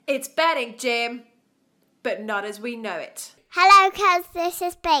It's betting, Jim, but not as we know it. Hello, cuz this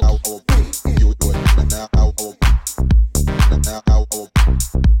is Big. All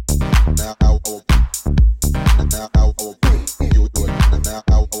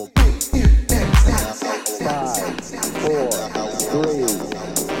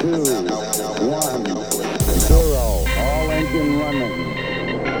engine running.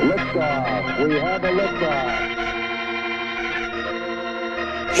 Liftoff. We have a liftoff.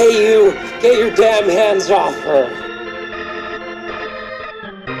 Hey you, get your damn hands off her.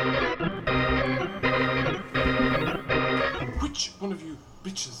 Which one of you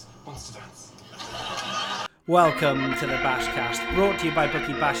bitches wants to dance? Welcome to the BashCast, brought to you by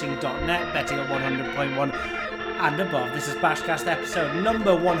bookiebashing.net, betting at 100.1 and above. This is BashCast episode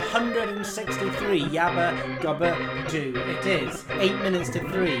number 163, Yabba, Gubba, Do. It is 8 minutes to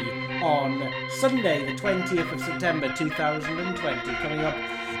 3 on Sunday, the 20th of September 2020. Coming up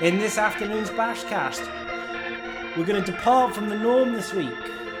in this afternoon's BashCast, we're going to depart from the norm this week.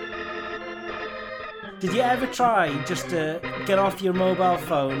 Did you ever try just to get off your mobile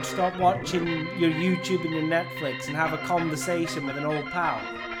phone, stop watching your YouTube and your Netflix and have a conversation with an old pal?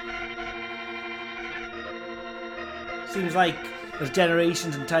 Seems like as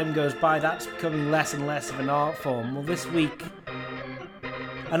generations and time goes by, that's becoming less and less of an art form. Well, this week,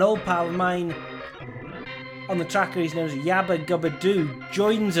 an old pal of mine on the tracker, he's known as Yabba Gubba Do,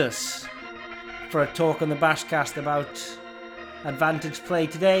 joins us for a talk on the BashCast about advantage play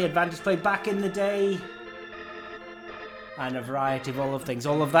today, advantage play back in the day, and a variety of all of things.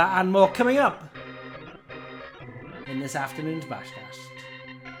 All of that and more coming up in this afternoon's BashCast.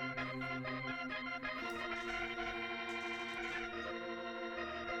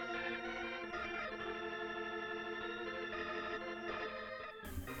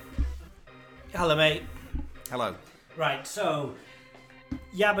 Hello, mate. Hello. Right, so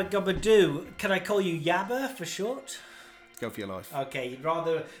Yabba Gubba Do. Can I call you Yabba for short? Go for your life. Okay, you'd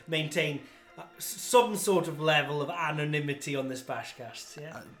rather maintain some sort of level of anonymity on this BashCast,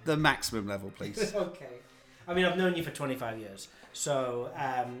 yeah? The maximum level, please. Okay. I mean, I've known you for 25 years, so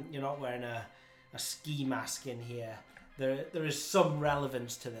you're not wearing a ski mask in here. There is some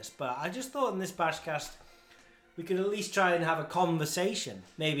relevance to this, but I just thought in this BashCast we could at least try and have a conversation,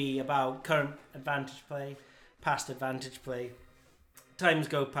 maybe about current advantage play, past advantage play. Times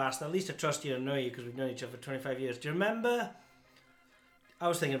go past. At least I trust you and know you because we've known each other for 25 years. Do you remember? I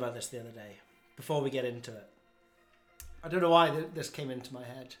was thinking about this the other day before we get into it. I don't know why this came into my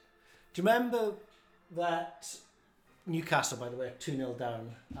head. Do you remember that Newcastle, by the way, 2-0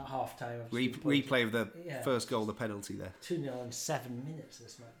 down at half time? Replay of the first goal, the penalty there. 2-0 in 7 minutes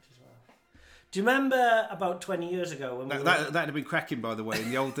this match as well. Do you remember about 20 years ago when that'd have been cracking, by the way, in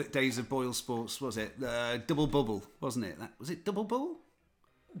the old days of Boyle Sports, was it? Double bubble, wasn't it? Was it double bubble?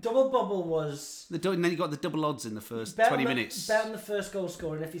 Double bubble was... And then you got the double odds in the first 20 minutes. Bet on the first goal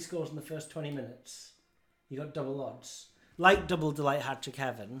scorer, and if he scores in the first 20 minutes, you got double odds. Like double delight hat-trick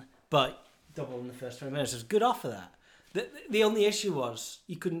heaven, but double in the first 20 minutes. It was a good offer, that. The only issue was,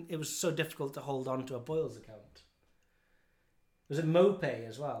 you couldn't. It was so difficult to hold on to a Boyles account. Was it Mopay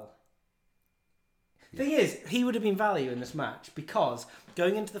as well? Thing is, he would have been value in this match because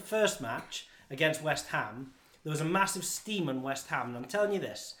going into the first match against West Ham, there was a massive steam on West Ham. And I'm telling you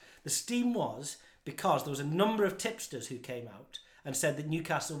this, the steam was because there was a number of tipsters who came out and said that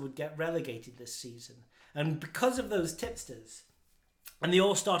Newcastle would get relegated this season. And because of those tipsters, and they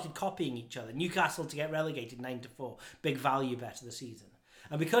all started copying each other, Newcastle to get relegated 9-4, big value bet of the season.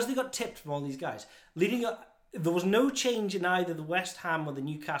 And because they got tipped from all these guys, leading up, there was no change in either the West Ham or the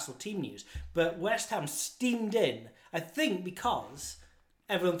Newcastle team news, but West Ham steamed in, I think because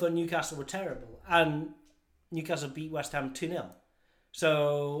everyone thought Newcastle were terrible, and Newcastle beat West Ham 2-0.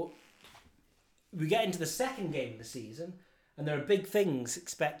 So we get into the second game of the season, and there are big things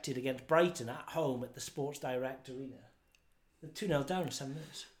expected against Brighton at home at the Sports Direct Arena. They're 2-0 down in 7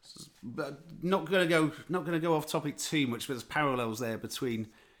 minutes. But not going to go off topic too much, but there's parallels there between,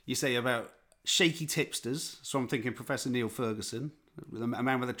 you say about shaky tipsters, so I'm thinking Professor Neil Ferguson, a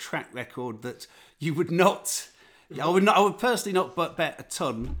man with a track record that you would not, I would personally not bet a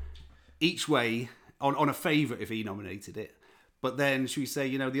ton each way on a favourite if he nominated it. But then, should we say,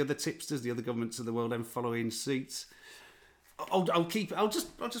 the other tipsters, the other governments of the world, then following suit. I'll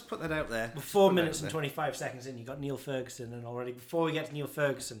just put that out there. 4 minutes and 25 seconds in, you got Neil Ferguson, and already before we get to Neil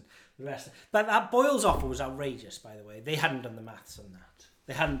Ferguson, the rest. That Boyles offer was outrageous, by the way. They hadn't done the maths on that.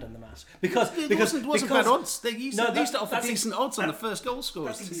 Because it wasn't bad odds. They used to offer decent odds on the first goal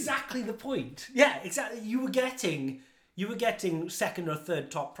scorers. That's exactly the point. Yeah, exactly. You were getting second or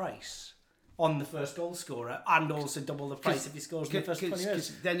third top price on the first goal scorer and also double the price if he scores in the first 20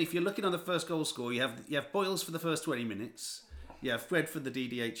 minutes. Then if you're looking on the first goal scorer, you have Boyles for the first 20 minutes. You have Fred for the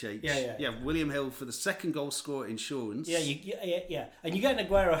DDHH. Yeah. You have William Hill for the second goal scorer insurance. Yeah. And you get an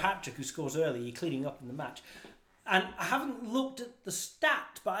Aguero hat-trick who scores early, you're cleaning up in the match. And I haven't looked at the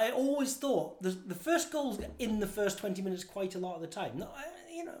stat, but I always thought the first goal's in the first 20 minutes quite a lot of the time. Not,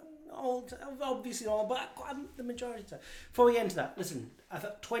 obviously not, but the majority of the time. Before we get into that, listen, I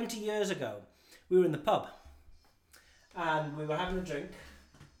thought 20 years ago, we were in the pub and we were having a drink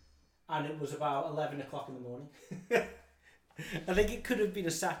and it was about 11 o'clock in the morning. I think it could have been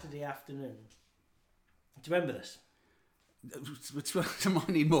a Saturday afternoon. Do you remember this? I might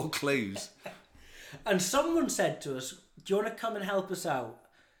need more clues. And someone said to us, do you want to come and help us out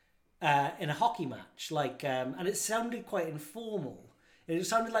in a hockey match? And it sounded quite informal. It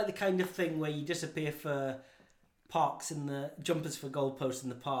sounded like the kind of thing where you disappear for parks in the jumpers for goalposts in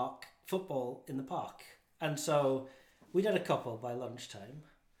the park, football in the park. And so we'd had a couple by lunchtime.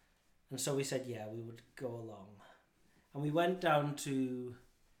 And so we said, yeah, we would go along. And we went down to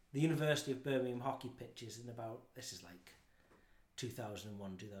the University of Birmingham hockey pitches in about, this is like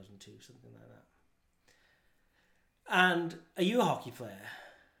 2001, 2002, something like that. And are you a hockey player?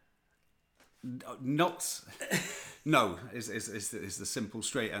 Not. No, is the simple,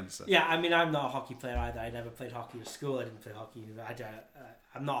 straight answer. Yeah, I mean, I'm not a hockey player either. I never played hockey at school. I didn't play hockey.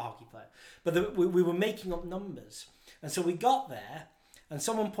 I'm not a hockey player. But we were making up numbers. And so we got there, and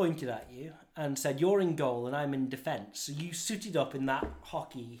someone pointed at you and said, you're in goal and I'm in defence. So you suited up in that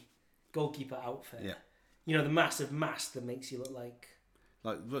hockey goalkeeper outfit. Yeah. You know, the massive mask that makes you look like...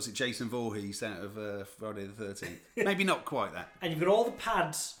 Like, was it Jason Voorhees out of Friday the 13th? Maybe not quite that. And you've got all the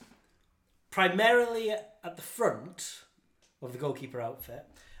pads primarily at the front of the goalkeeper outfit.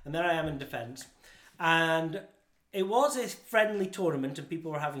 And there I am in defence. And it was a friendly tournament and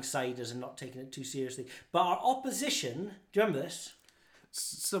people were having ciders and not taking it too seriously. But our opposition, do you remember this?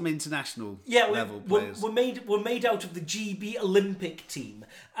 Some international level players. Were made out of the GB Olympic team.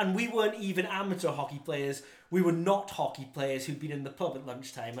 And we weren't even amateur hockey players. We were not hockey players who'd been in the pub at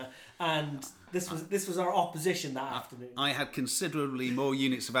lunchtime. And this was our opposition that afternoon. I had considerably more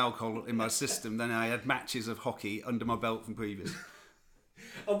units of alcohol in my system than I had matches of hockey under my belt from previous.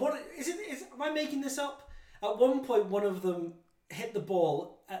 And am I making this up? At one point, one of them hit the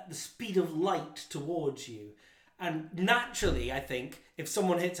ball at the speed of light towards you. And naturally, I think, if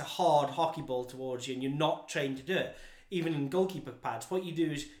someone hits a hard hockey ball towards you and you're not trained to do it, even in goalkeeper pads, what you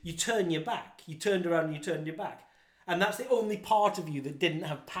do is you turn your back. You turned around and you turned your back. And that's the only part of you that didn't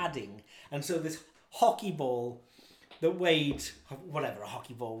have padding. And so this hockey ball that weighed, whatever a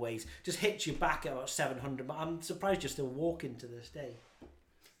hockey ball weighs, just hits your back at about 700. But I'm surprised you're still walking to this day.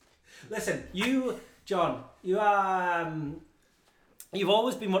 Listen, you, John, you've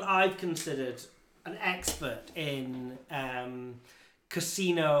always been what I've considered an expert in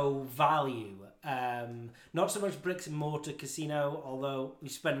casino value. Not so much bricks and mortar casino, although we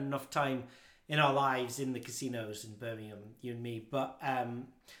spend enough time in our lives in the casinos in Birmingham, you and me, but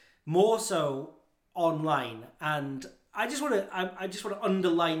more so online. And I just want to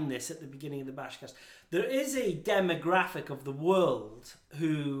underline this at the beginning of the BashCast. There is a demographic of the world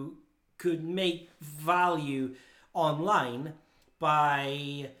who could make value online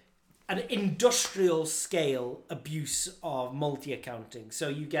by an industrial scale abuse of multi-accounting. So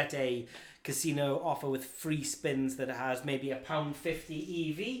you get a casino offer with free spins that has maybe £1.50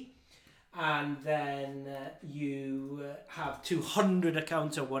 EV, and then you have 200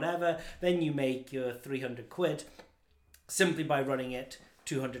 accounts or whatever, then you make your 300 quid simply by running it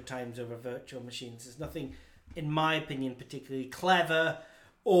 200 times over virtual machines. There's nothing, in my opinion, particularly clever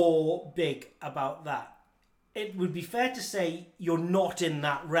or big about that. It would be fair to say you're not in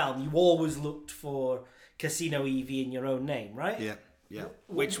that realm. You always looked for casino EV in your own name, right? Yeah.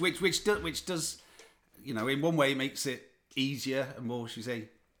 Which does, you know, in one way makes it easier and more, should we say,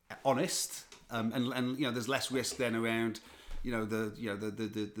 honest. And you know, there's less risk then around,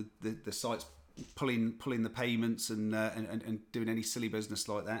 the sites pulling the payments and doing any silly business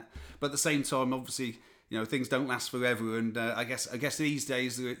like that. But at the same time, obviously, you know, things don't last forever, and I guess these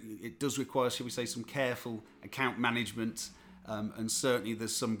days it does require, shall we say, some careful account management, and certainly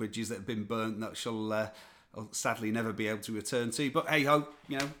there's some bridges that have been burnt that shall sadly never be able to return to. But hey ho,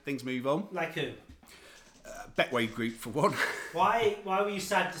 you know, things move on. Like who? Betway Group for one. Why were you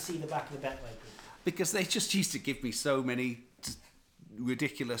sad to see the back of the Betway Group? Because they just used to give me so many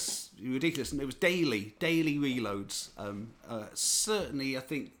ridiculous, and it was daily reloads. Certainly, I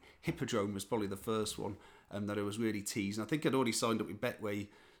think Hippodrome was probably the first one that I was really teased. And I think I'd already signed up with Betway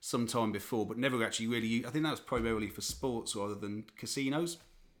some time before, but never actually really. I think that was primarily for sports rather than casinos.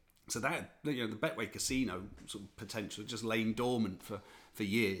 So that, the Betway Casino sort of potential just laying dormant for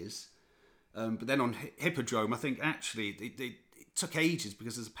years. But then on Hippodrome, I think actually it took ages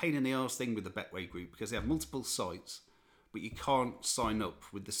because there's a pain in the arse thing with the Betway group because they have multiple sites, but you can't sign up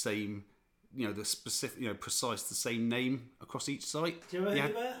with the same, the specific, precise the same name across each site. Do you know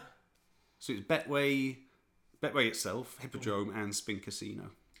what were? So it's Betway itself, Hippodrome, and Spin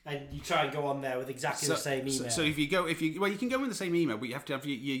Casino. And you try and go on there with exactly the same email. So you can go in the same email, but you have to have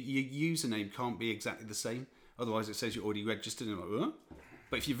your username can't be exactly the same. Otherwise, it says you're already registered. And you're like, huh?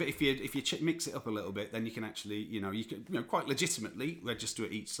 But if you mix it up a little bit, then you can actually, you can quite legitimately register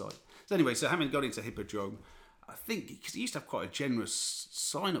at each site. So anyway, so having got into Hippodrome, I think because it used to have quite a generous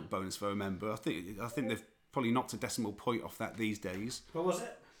sign-up bonus, if I remember. I think they've probably knocked a decimal point off that these days. What was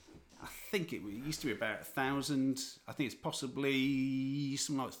it? I think it used to be about 1,000. I think it's possibly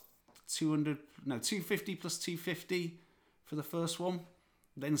something like 250 plus 250 for the first one.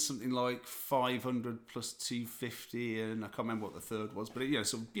 Then something like 500 plus 250, and I can't remember what the third was. But the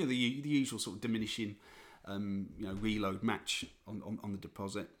usual sort of diminishing, reload match on the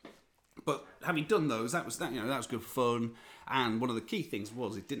deposit. But having done those, that was good fun. And one of the key things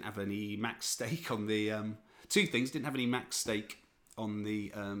was it didn't have any max stake on the two things. Didn't have any max stake on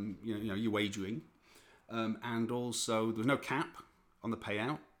the your wagering, and also there was no cap on the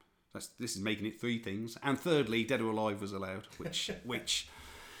payout. This is making it three things. And thirdly, Dead or Alive was allowed, which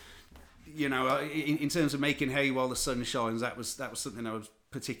in terms of making hay while the sun shines, that was something I was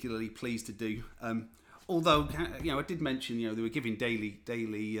particularly pleased to do. Although I did mention they were giving daily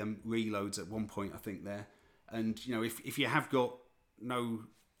reloads at one point, I think there, and if you have got no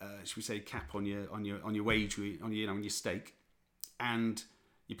should we say cap on your wager on your stake, and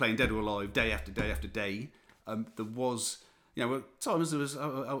you're playing Dead or Alive day after day after day, there was at times there was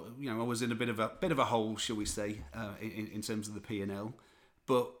I was in a bit of a hole, shall we say, in terms of the P&L.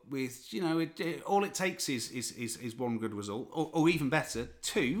 But with all it takes is one good result, or even better,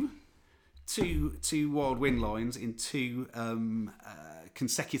 two wild win lines in two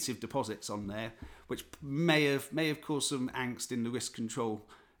consecutive deposits on there, which may have caused some angst in the risk control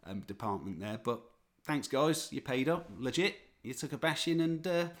department there. But thanks, guys, you paid up legit. You took a bashing and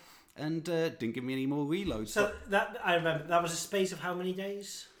didn't give me any more reloads. So that I remember, that was a space of how many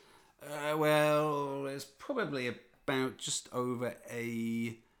days? Well, it's probably about just over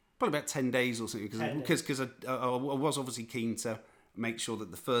probably about 10 days or something, because I was obviously keen to make sure that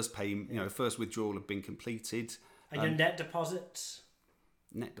the first payment, first withdrawal had been completed. And your net deposits?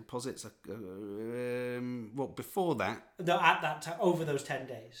 Net deposits, before that? No, at that time, over those 10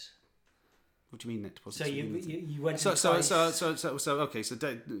 days. What do you mean net deposits? So you went so okay. So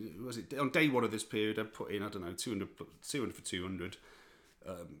was it on day one of this period? I put in 200 for 200.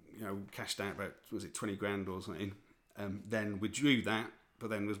 Cashed out about 20 grand or something. Then withdrew that, but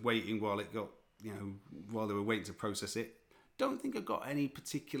then was waiting while it got while they were waiting to process it. Don't think I got any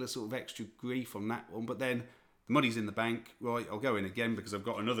particular sort of extra grief on that one, but then the money's in the bank. Right, I'll go in again because I've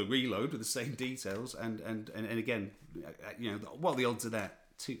got another reload with the same details, and again, what are the odds of that?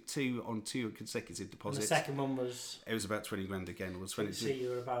 Two on two consecutive deposits. And the second one was about 20 grand again. It was 20. So you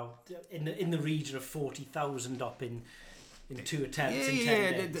were about in the region of 40,000 up in 2 attempts in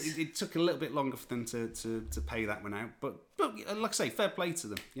 10 days. It took a little bit longer for them to pay that one out, but like I say, fair play to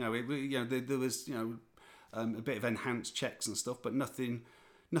them. There was a bit of enhanced checks and stuff, but nothing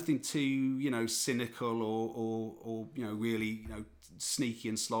too cynical or really sneaky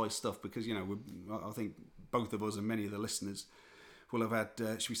and sly stuff, because I think both of us and many of the listeners will have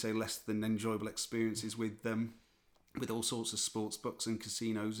had, should we say, less than enjoyable experiences with all sorts of sports books and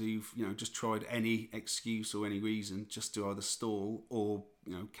casinos who've just tried any excuse or any reason just to either stall or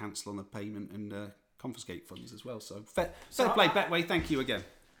cancel on the payment and confiscate funds as well. So fair play, Betway. Thank you again.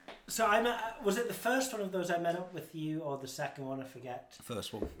 So was it the first one of those I met up with you, or the second one? I forget.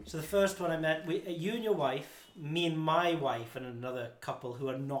 First one. So the first one I met you and your wife, me and my wife, and another couple who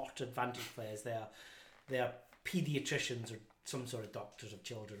are not advantage players. They are paediatricians or some sort of doctors of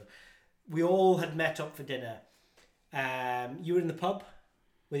children. We all had met up for dinner. You were in the pub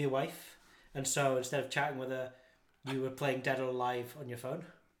with your wife, and so instead of chatting with her, you were playing Dead or Alive on your phone.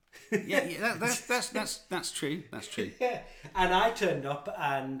 yeah, that's true. That's true. Yeah, and I turned up,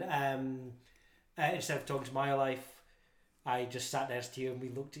 and instead of talking to my life, I just sat next to you, and we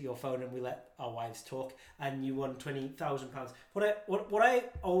looked at your phone, and we let our wives talk, and you won £20,000. What I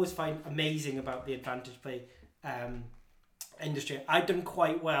always find amazing about the advantage play industry, I'd done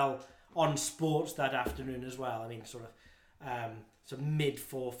quite well on sports that afternoon as well. I mean, sort of mid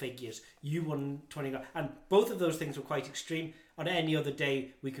four figures. You won 20 grand, and both of those things were quite extreme. On any other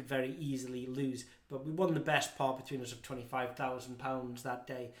day, we could very easily lose, but we won the best part between us of £25,000 that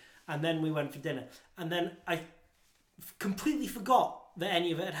day. and then we went for dinner, and then I completely forgot that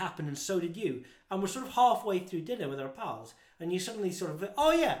any of it had happened, and so did you. And we're sort of halfway through dinner with our pals, and you suddenly sort of,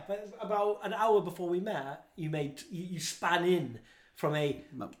 oh yeah, but about an hour before we met, you span in from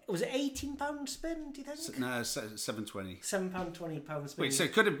was it £18 spin? Do you think? No, £7.20. £7.20 spin. Wait, so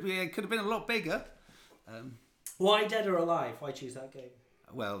it could have been a lot bigger. Why Dead or Alive? Why choose that game?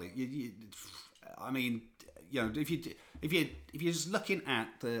 Well, I mean, you know, if you're just looking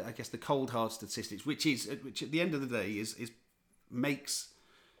at the cold hard statistics, which at the end of the day is makes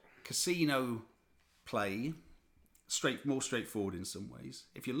casino play more straightforward in some ways.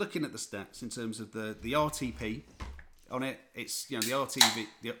 If you're looking at the stats in terms of the RTP on it, it's, you know, the RTV.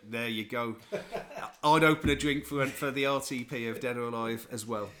 There you go. I'd open a drink for the RTP of Dead or Alive as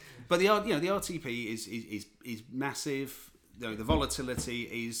well. But the RTP is massive. You know, the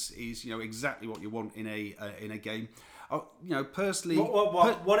volatility is exactly what you want in a game. Personally,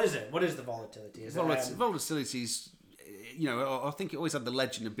 what is it? What is the volatility? Volatility is, I think it always had the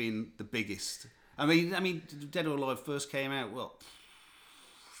legend of being the biggest. I mean, Dead or Alive first came out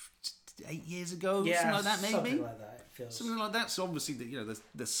 8 years ago, something like that, maybe. Something like that. It feels something like that. So obviously,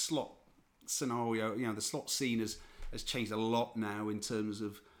 the slot scenario, the slot scene has changed a lot now in terms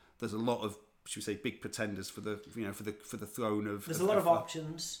of there's a lot of, should we say, big pretenders for the throne of. There's a lot of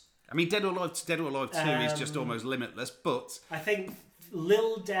options. I mean, Dead or Alive 2 is just almost limitless, but I think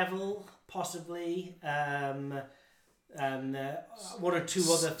Lil Devil possibly, and one or two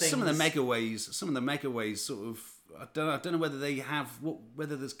other things. Some of the megaways sort of. I don't know whether they have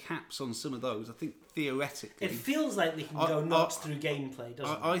whether there's caps on some of those. I think theoretically, it feels like they can go nuts through gameplay,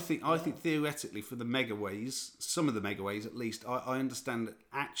 doesn't it? I think theoretically for the megaways, some of the megaways at least, I understand that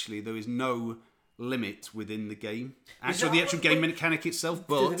actually there is no limit within the game. Actually, the actual game mechanic itself,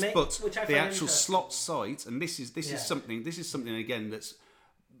 but the actual slot site, and this is something again that's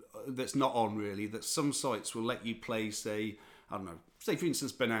not on really. That some sites will let you play, say, I don't know, say for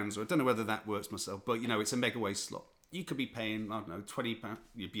instance Bonanza. I don't know whether that works myself, but it's a megaway slot. You could be paying, I don't know, £20.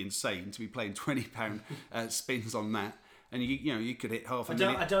 You'd be insane to be playing £20 spins on that, and you could hit half a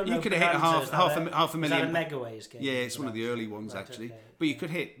million. I don't know. You could hit half a million. Is that a megaways game? Yeah, it's one of the early ones actually. Okay. But you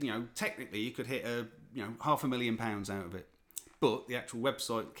could hit, technically you could hit £500,000 out of it. But the actual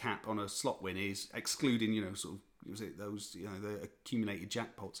website cap on a slot win is excluding, sort of, was it those, the accumulated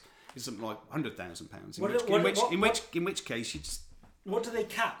jackpots, is something like £100,000. In which case you just. What do they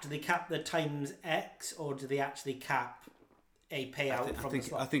cap? Do they cap the times X, or do they actually cap a payout from the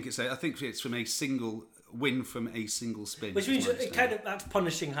slot? I think it's from a single win from a single spin. Which means that's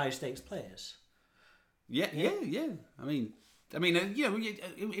punishing high stakes players. Yeah. I mean,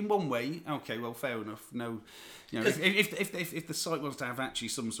 in one way, okay, well, fair enough. No, if the site wants to have actually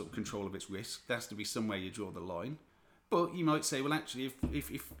some sort of control of its risk, there has to be somewhere you draw the line. But you might say, well, actually,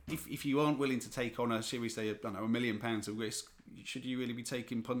 if you aren't willing to take on shall we say, £1 million of risk, should you really be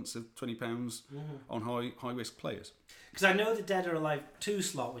taking punts of £20 on high risk players? Because I know the Dead or Alive 2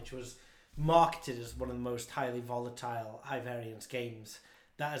 slot, which was marketed as one of the most highly volatile, high variance games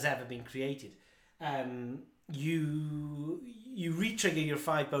that has ever been created. You re-trigger your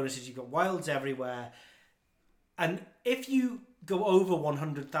 5 bonuses. You've got wilds everywhere, and if you go over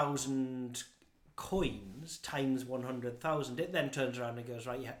 100,000 coins times 100,000, it then turns around and goes,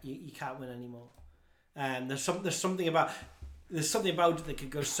 right, you can't win anymore. There's something about it that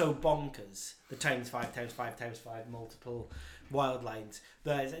could go so bonkers, the times 5 multiple wild lines,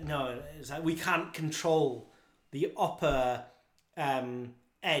 that it's like we can't control the upper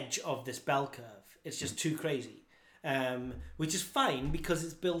edge of this bell curve. It's just too crazy, which is fine because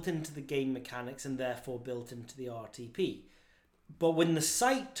it's built into the game mechanics and therefore built into the RTP. But when the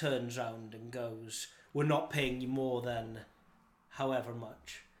site turns round and goes, we're not paying you more than however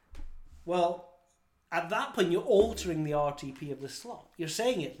much, well, at that point you're altering the RTP of the slot. You're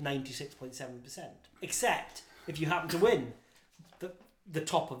saying it's 96.7%, except if you happen to win the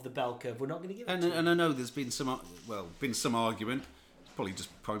top of the bell curve, we're not going to give it to you. And I know there's been some argument, probably just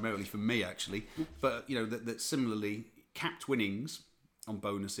primarily from me actually, but that similarly capped winnings on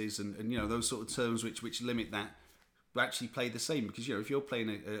bonuses and those sort of terms which limit that, actually play the same, because if you're playing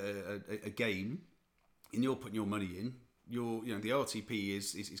a game and you're putting your money in, the RTP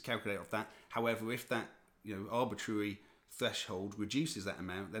is calculated off that. However, if that arbitrary threshold reduces that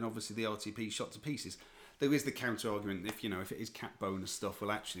amount, then obviously the RTP is shot to pieces. There is the counter argument if it is cap bonus stuff,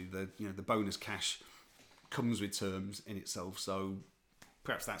 well actually the bonus cash comes with terms in itself, so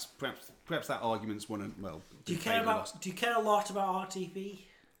perhaps that argument's one. Well, do you care a lot about RTP?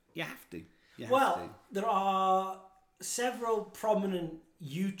 You have to. There are several prominent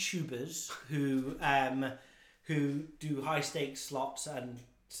YouTubers who do high stakes slots and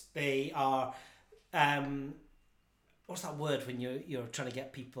They are, what's that word when you're trying to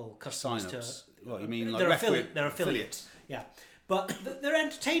get people customers Sign-ups. to? What you mean, They're like they're affiliates. Yeah, but they're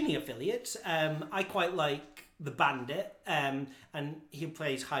entertaining affiliates. I quite like the Bandit, and he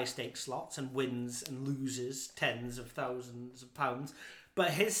plays high stakes slots and wins and loses tens of thousands of pounds.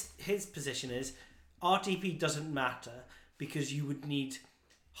 But his position is RTP doesn't matter because you would need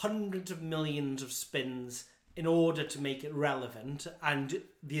hundreds of millions of spins in order to make it relevant, and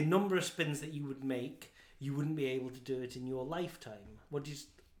the number of spins that you would make, you wouldn't be able to do it in your lifetime. What do you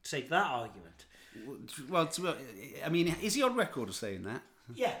say to that argument? Well, I mean, is he on record of saying that?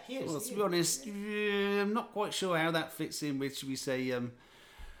 Yeah, he is. Well, to be honest, I'm not quite sure how that fits in with, should we say, all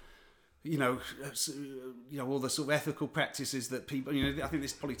the sort of ethical practices that people, I think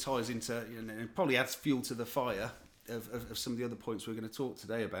this probably ties into, it probably adds fuel to the fire of some of the other points we're going to talk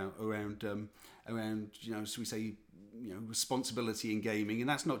today about around, should we say, responsibility in gaming, and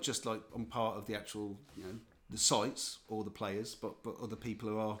that's not just like on part of the actual, the sites or the players, but other people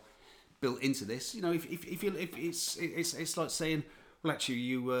who are built into this. If it's like saying, well, actually,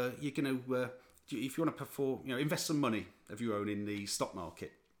 you're going to, if you want to perform, invest some money of your own in the stock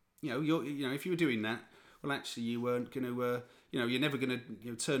market. If you were doing that, well, actually, you weren't going to, you're never going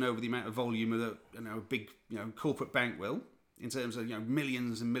to turn over the amount of volume that a big, corporate bank will, in terms of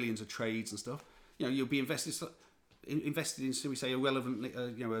millions and millions of trades and stuff. You'll be invested in, shall we say, a relevant,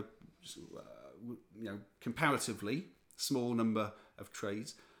 comparatively small number of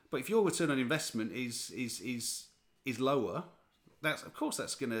trades. But if your return on investment is lower,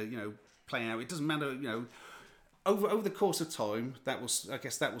 that's going to play out. It doesn't matter, over the course of time, that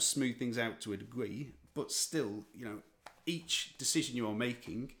will smooth things out to a degree. But still, each decision you are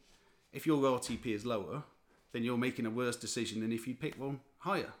making, if your RTP is lower, then you're making a worse decision than if you pick one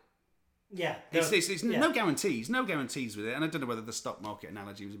higher. Yeah, it's no guarantees with it, and I don't know whether the stock market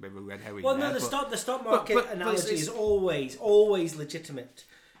analogy was a bit of a red herring. Well, no, the stock market analogy is always legitimate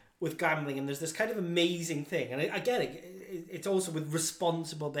with gambling, and there's this kind of amazing thing, and I get it. It's also with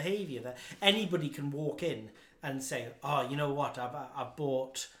responsible behaviour that anybody can walk in and say, "Oh, you know what? I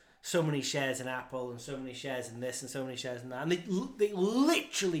bought so many shares in Apple and so many shares in this and so many shares in that," and they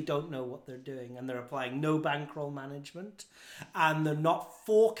literally don't know what they're doing, and they're applying no bankroll management, and they're not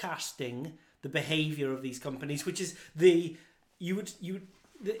forecasting the behaviour of these companies, which is which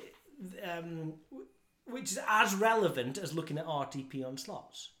is as relevant as looking at RTP on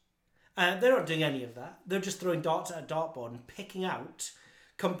slots. They're not doing any of that. They're just throwing darts at a dartboard and picking out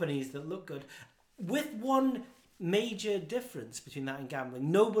companies that look good, with one major difference between that and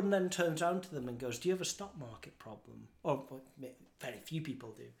gambling. Nobody then turns around to them and goes, "Do you have a stock market problem?" Or very few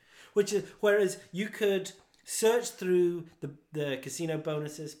people do. Whereas you could search through the casino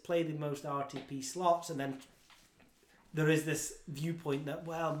bonuses, play the most RTP slots, and then there is this viewpoint that,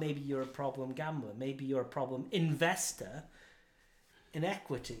 well, maybe you're a problem gambler, maybe you're a problem investor in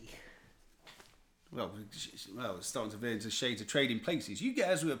equity. Well, it's starting to veer into shades of trading places. You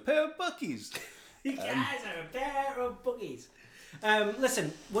guys were a pair of bookies. You guys are a pair of bookies.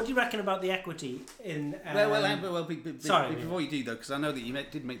 Listen, what do you reckon about the equity in? Sorry. Before you do though, because I know that you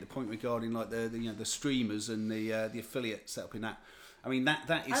did make the point regarding like the streamers and the affiliate setup in that. I mean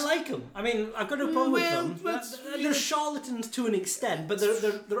that is. I like them. I mean, I've got no problem with them. They're charlatans to an extent, but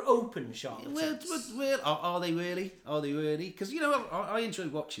they're open charlatans. Are they really? Are they really? Because I enjoy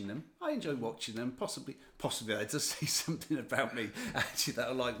watching them. Possibly I just say something about me actually that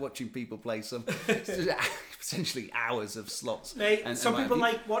I like watching people play some potentially hours of slots. Some people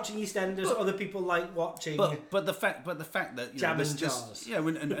like watching EastEnders. Other people like watching. But the fact that Jam and Jars.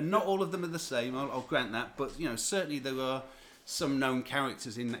 And not all of them are the same. I'll grant that. But certainly there are some known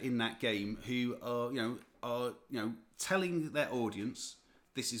characters in that game who are telling their audience,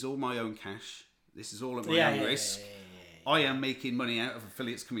 "This is all my own cash. This is all at my own risk. I am making money out of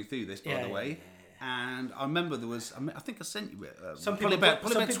affiliates coming through this, by the way." And I remember there was, I think I sent you it.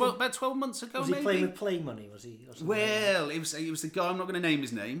 About 12 months ago. Was he playing with play money? Was he? Well, it was the guy. I'm not going to name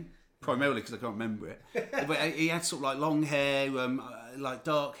his name. Primarily because I can't remember it, but he had sort of like long hair, like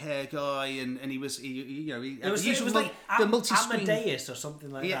dark hair guy, and he was it was like the multi-screen Amadeus or something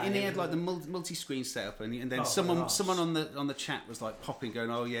like that. Yeah, and he had like the multi-screen setup, and then someone on the chat was like popping,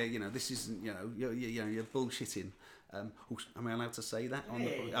 going, "Oh yeah, this isn't you're bullshitting." Am I allowed to say that on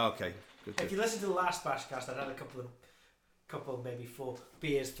the? Oh, okay, good. If you listen to the last BashCast, I'd had a couple maybe 4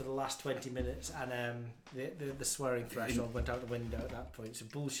 beers for the last 20 minutes, and the swearing threshold went out the window at that point. So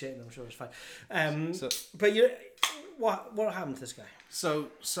bullshit, and I'm sure it's fine. But what happened to this guy? So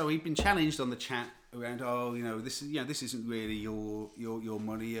he'd been challenged on the chat around, this isn't really your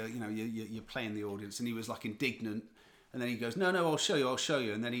money. You're playing the audience, and he was like indignant And then he goes, no, I'll show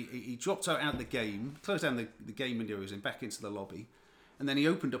you. And then he dropped out the game, closed down the game window he was in, back into the lobby. And then he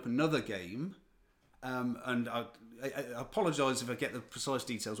opened up another game. And I apologise if I get the precise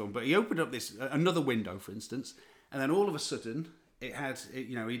details wrong, but he opened up another window, for instance. And then all of a sudden,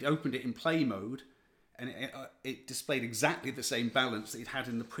 he'd opened it in play mode. And it displayed exactly the same balance that he'd had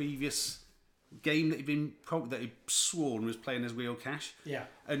in the previous game that he'd sworn was playing as real cash. Yeah.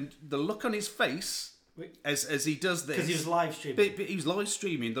 And the look on his face as he does this, because he was live streaming. But he was live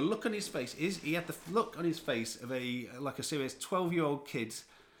streaming. The look on his face he had the look on his face of a serious 12-year-old kid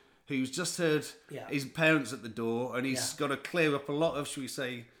who's just heard his parents at the door, and he's got to clear up a lot of, shall we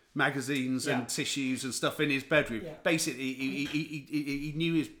say, magazines and tissues and stuff in his bedroom. Yeah. Basically, he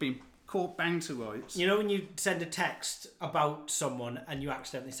knew he was being caught bang to rights. You know when you send a text about someone and you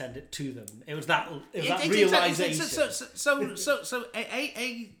accidentally send it to them? It was that realisation. So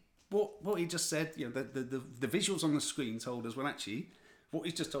what he just said, the visuals on the screen told us, well, actually, what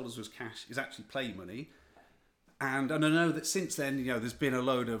he just told us was cash is actually play money. And I know that since then, there's been a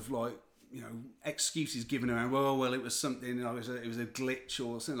load of excuses given around. Well, it was something. It was a glitch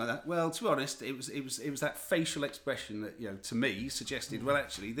or something like that. Well, to be honest, it was that facial expression that to me suggested. Well,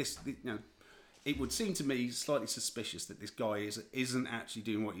 actually, it would seem to me slightly suspicious that this guy isn't actually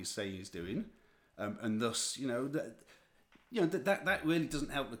doing what he's saying he's doing, and thus that really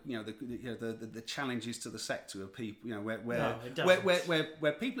doesn't help the challenges to the sector of people.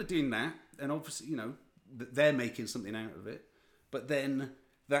 Where people are doing that, and obviously they're making something out of it, but then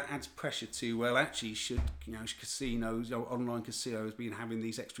that adds pressure to, well, actually, should casinos, online casinos, be having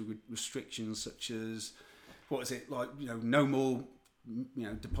these extra restrictions, such as no more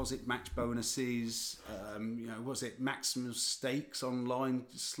deposit match bonuses, maximum stakes online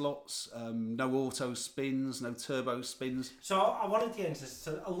slots, no auto spins, no turbo spins. So I wanted to get into this.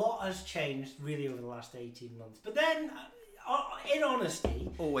 So a lot has changed really over the last 18 months, but then in honesty,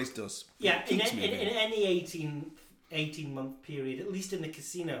 always does. Yeah, in any 18-month period, at least in the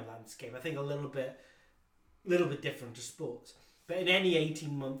casino landscape, I think a little bit different to sports. But in any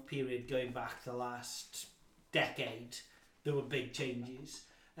 18-month period going back to the last decade, there were big changes.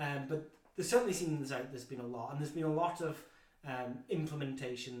 But there certainly seems like there's been a lot, and there's been a lot of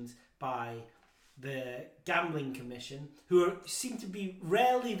implementations by the Gambling Commission, who seem to be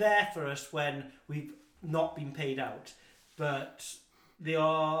rarely there for us when we've not been paid out. But they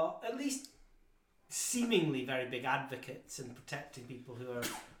are at least seemingly very big advocates in protecting people who are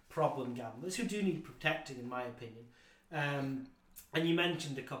problem gamblers, who do need protecting, in my opinion. And you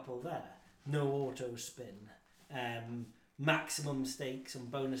mentioned a couple there. No auto spin, maximum stakes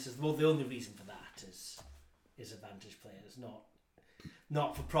and bonuses. Well, the only reason for that is advantage players,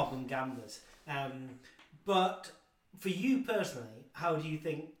 not for problem gamblers. But for you personally, how do you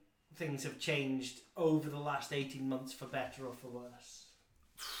think things have changed over the last 18 months, for better or for worse?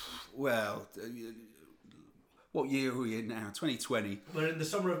 Well, what year are we in now? 2020. We're in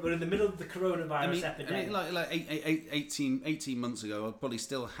the middle of the coronavirus epidemic. Like 18 months ago, I probably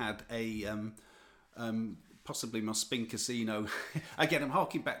still had a possibly my spin casino. Again, I'm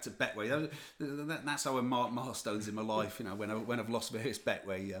harking back to Betway. That's our milestones in my life. When I've lost various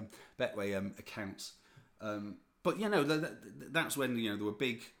Betway accounts. But that's when there were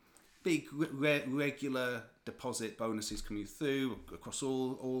big regular deposit bonuses coming through across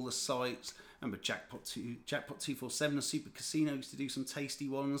all the sites. Remember Jackpot 247 and Super Casino used to do some tasty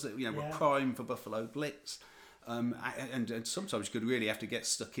ones that were prime for Buffalo Blitz. And sometimes you could really have to get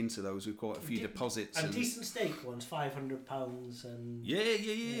stuck into those with quite a few deposits. And decent stake ones, £500 and...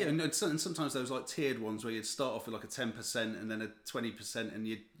 Yeah. And sometimes those like tiered ones where you'd start off with like a 10% and then a 20%, and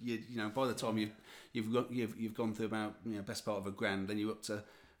you by the time you've gone through about best part of £1,000, then you're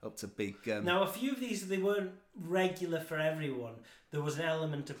up to big... Now, a few of these, they weren't regular for everyone. There was an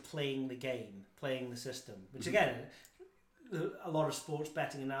element of playing the game, playing the system, which again, a lot of sports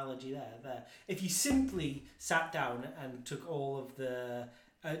betting analogy there. If you simply sat down and took all of the...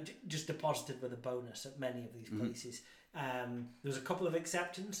 just deposited with a bonus at many of these places, there was a couple of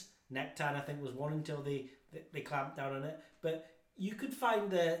exceptions. Nectan, I think, was one until they clamped down on it. But you could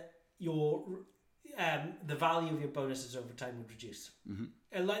find that the value of your bonuses over time would reduce. Mm-hmm.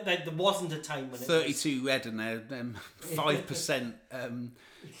 Like there wasn't a time when 32 red and there 5%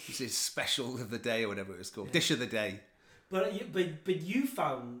 this is special of the day or whatever it was called, dish of the day. But you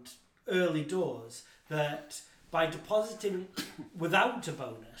found early doors that by depositing without a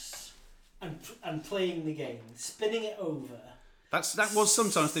bonus and playing the game, spinning it over. That was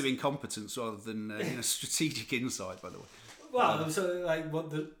sometimes through incompetence rather than strategic insight, by the way. Well, so like,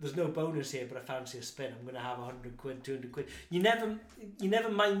 there's no bonus here, but I fancy a spin. I'm going to have 100 quid, 200 quid. You never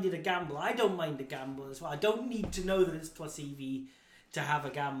minded a gamble. I don't mind a gamble as well. I don't need to know that it's plus EV to have a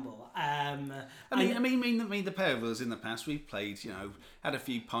gamble. I mean, the pair of us in the past, we've played, had a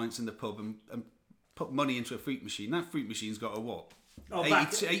few pints in the pub and put money into a fruit machine. That fruit machine's got a what?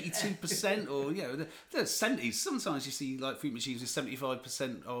 82%, or the 70s. Sometimes you see like fruit machines with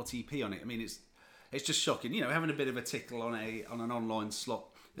 75% RTP on it. I mean, it's just shocking. Having a bit of a tickle on an online slot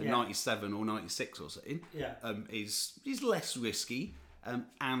at 97 or 96 or something is less risky.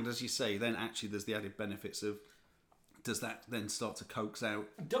 And as you say, then actually there's the added benefits of, does that then start to coax out?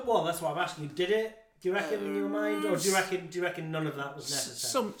 Well, that's what I'm asking you. Did it? Do you reckon in your mind, or do you reckon none of that was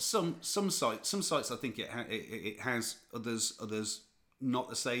necessary? Some sites I think it has. Others not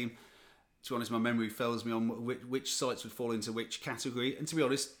the same. To be honest, my memory fails me on which sites would fall into which category. And to be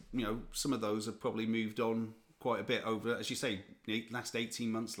honest, some of those have probably moved on quite a bit over, as you say, last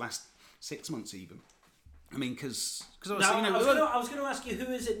 18 months, last 6 months even. I mean, because I was going to ask you,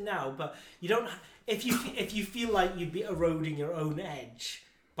 who is it now? But you don't. If you feel like you'd be eroding your own edge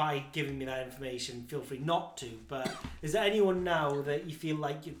by giving me that information, feel free not to. But is there anyone now that you feel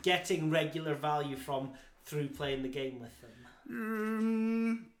like you're getting regular value from through playing the game with them?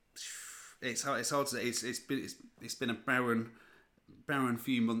 It's hard to say. It's been a barren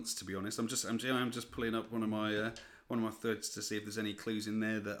few months, to be honest. I'm just pulling up one of my threads to see if there's any clues in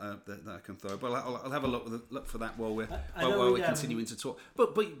there that I can throw. But I'll have a look for that while we're continuing to talk.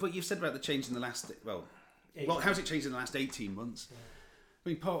 But you've said about the change in the last how's it changed in the last 18 months? Yeah. I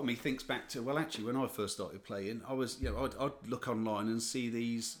mean, part of me thinks back to, well, actually, when I first started playing, I was, I'd look online and see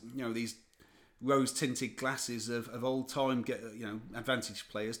these rose-tinted glasses of old-time, advantage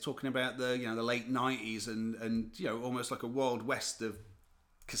players talking about the late 90s and almost like a wild west of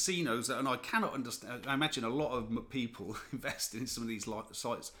casinos. And I cannot understand. I imagine a lot of people investing in some of these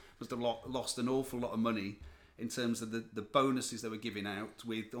sites must have lost an awful lot of money in terms of the bonuses they were giving out,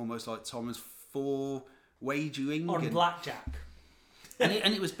 with almost like Thomas for wagering on blackjack.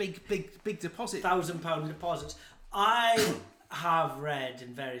 And it was big deposit. £1,000 deposits. I have read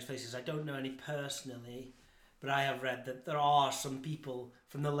in various places, I don't know any personally, but I have read that there are some people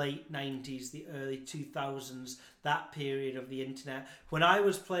from the late 90s, the early 2000s, that period of the internet, when I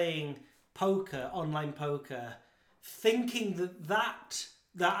was playing poker, online poker, thinking that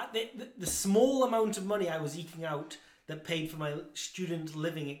the small amount of money I was eking out that paid for my student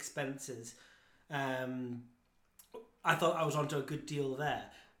living expenses, I thought I was onto a good deal there.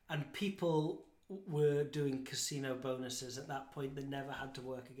 And people were doing casino bonuses at that point that never had to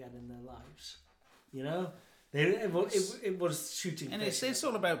work again in their lives. It was shooting. And it's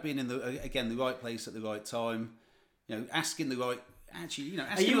all about being in the right place at the right time. Asking the right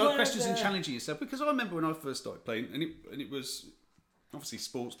questions and challenging yourself. Because I remember when I first started playing, and it was obviously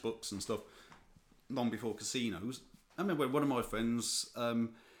sports books and stuff long before casinos. I remember one of my friends.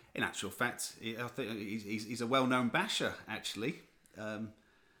 In actual fact, I think he's a well-known basher, actually.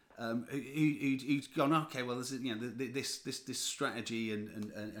 Who's gone, okay, well, this strategy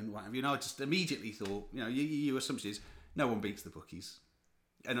and what have you. And I just immediately thought, your assumption is no one beats the bookies,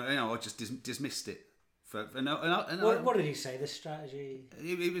 and I just dismissed it. What did he say? This strategy?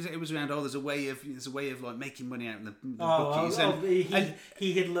 It was around. There's a way of like making money out in the bookies.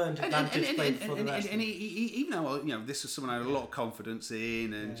 He had learned advantage play for the rest. And he, even though this was someone I had a lot of confidence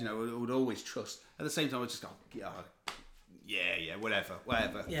in, and would always trust. At the same time, I just go,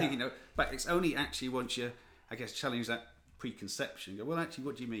 whatever. Yeah. Thinking, but it's only actually once you, I guess, challenge that preconception. Go, well, actually,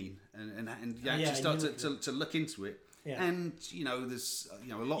 what do you mean? And you actually start to look into it. Yeah. And there's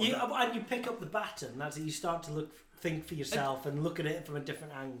a lot of that. And you pick up the baton. That's it. You start to think for yourself and look at it from a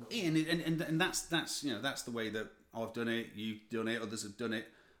different angle. And that's the way that I've done it. You've done it. Others have done it.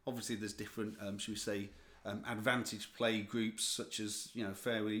 Obviously, there's different, should we say, advantage play groups, such as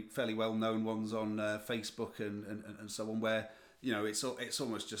fairly well known ones on Facebook and so on, where it's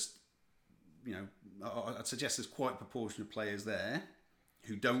almost just I'd suggest there's quite a proportion of players there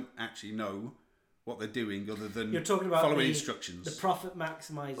who don't actually know what they're doing other than you're talking about following instructions. The profit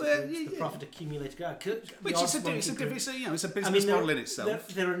maximizer groups, the profit accumulator. Which is it's a business model in itself.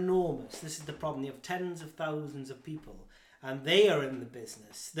 They're enormous. This is the problem. You have tens of thousands of people, and they are in the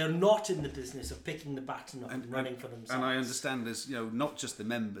business. They're not in the business of picking the baton up and running for themselves. And I understand there's not just the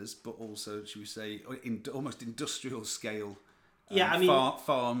members, but also, should we say, almost industrial scale.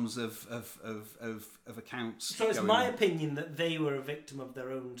 Farms of accounts. So it's my opinion that they were a victim of their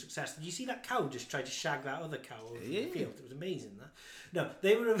own success. Did you see that cow just try to shag that other cow over the field? It was amazing. That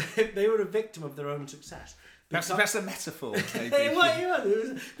they were a victim of their own success. Perhaps a metaphor.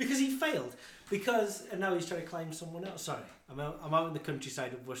 Maybe. Because he failed. And now he's trying to climb someone else. Sorry, I'm out in the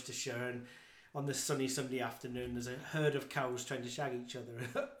countryside of Worcestershire, and on this sunny Sunday afternoon, there's a herd of cows trying to shag each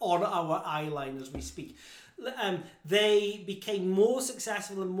other on our eye line as we speak. They became more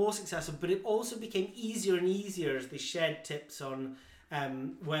successful, but it also became easier and easier as they shared tips on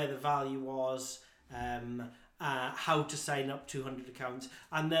where the value was, how to sign up 200 accounts.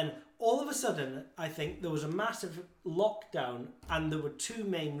 And then all of a sudden, I think there was a massive lockdown, and there were two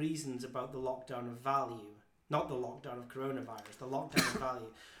main reasons about the lockdown of value. Not the lockdown of coronavirus, the lockdown of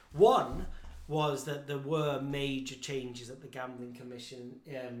value. One was that there were major changes that the Gambling Commission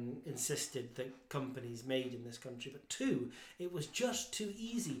insisted that companies made in this country. But two, it was just too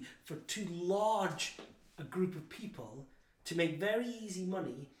easy for too large a group of people to make very easy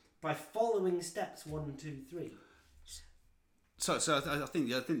money by following steps 1, 2, 3. So I think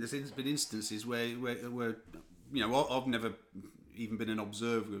there's been instances where I've never even been an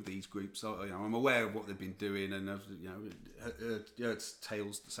observer of these groups. So, I'm aware of what they've been doing, and I've heard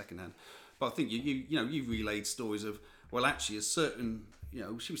tales secondhand. But I think you relayed stories of, well, actually a certain,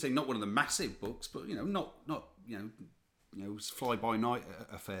 should we say, not one of the massive books, but not fly by night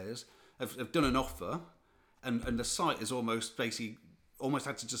affairs have done an offer, and the site has almost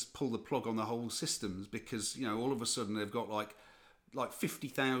had to just pull the plug on the whole systems, because all of a sudden they've got like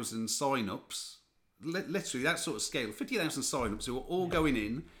 50,000 sign-ups, literally that sort of scale, 50,000 sign-ups who are all going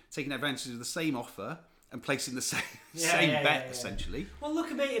in, taking advantage of the same offer and placing the same bet essentially. Well, look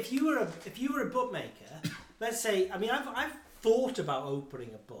at me. If you were a bookmaker, let's say, I've thought about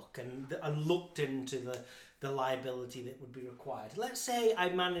opening a book and looked into the liability that would be required. Let's say I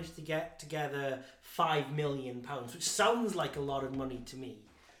managed to get together £5 million, which sounds like a lot of money to me,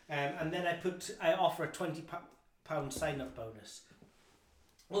 and then I offer a £20 sign-up bonus.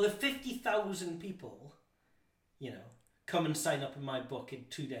 Well, if 50,000 people, come and sign up in my book in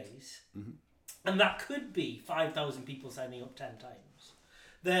 2 days, mm-hmm. and that could be 5,000 people signing up 10 times,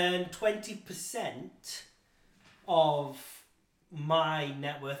 then 20% of my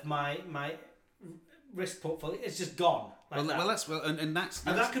net worth, my risk portfolio, it's just gone. And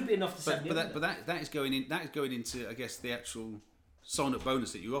that could be enough to send me. But that is going into, I guess, the actual sign-up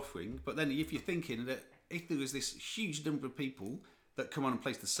bonus that you're offering. But then if you're thinking that if there is this huge number of people that come on and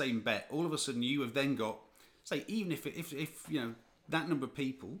place the same bet, all of a sudden you have then got, say, even if that number of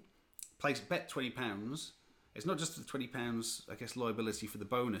people bet £20, it's not just the £20, I guess, liability for the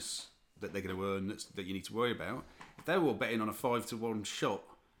bonus that they're going to earn that you need to worry about. If they're all betting on a 5-to-1 shot,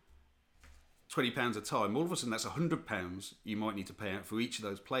 £20 a time, all of a sudden that's £100 you might need to pay out for each of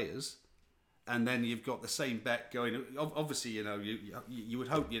those players, and then you've got the same bet going. Obviously, you would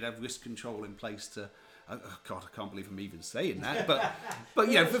hope you'd have risk control in place to. God, I can't believe I'm even saying that, but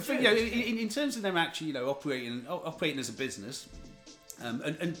in terms of them actually operating as a business,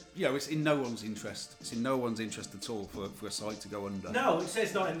 and it's in no one's interest. It's in no one's interest at all for a site to go under. No,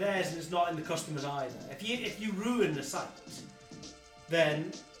 it's not in theirs, and it's not in the customer's either. If you ruin the site,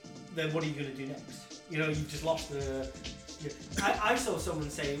 then what are you going to do next? You've just lost the. I saw someone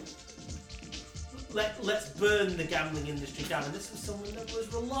say, let's burn the gambling industry down, and this was someone that was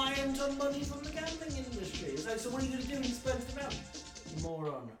reliant on money from the gambling industry. It's like, so what are you going to do when you burn it down? You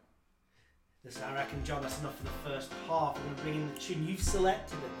moron. Listen, I reckon, John, that's enough for the first half. I'm going to bring in the tune. You've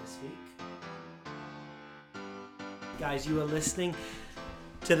selected it this week. Guys, you are listening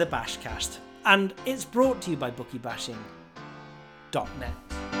to the BashCast, and it's brought to you by BookieBashing.net.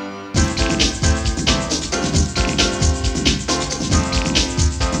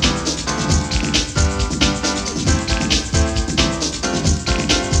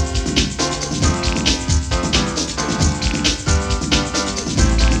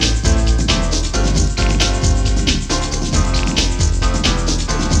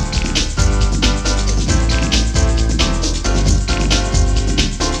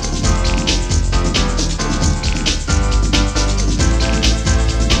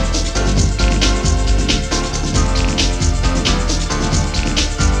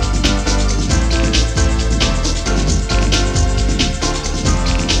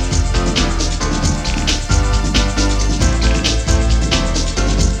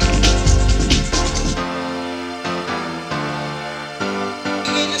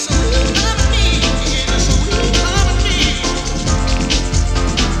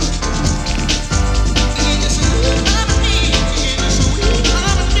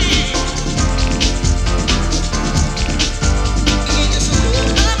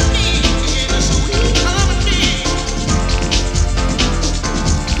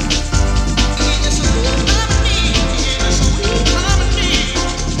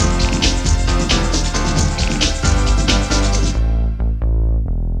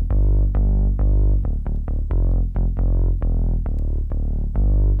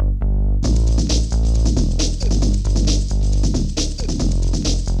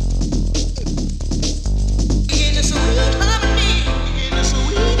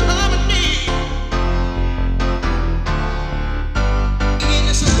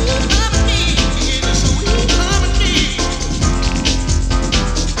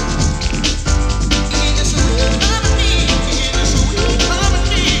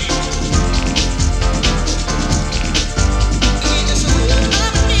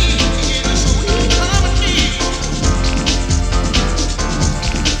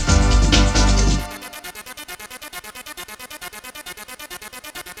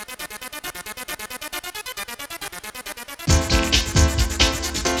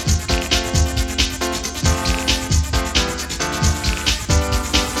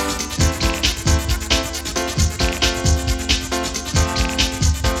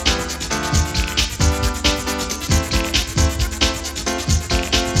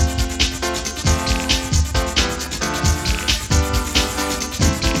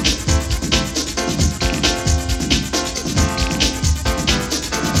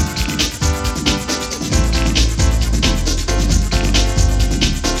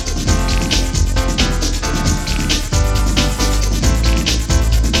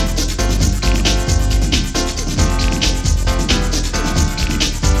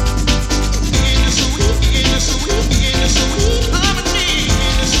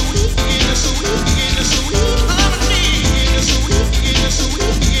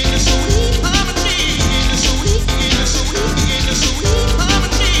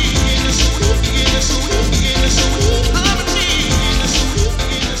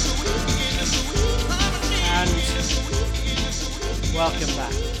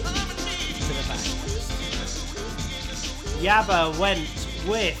 Yabba went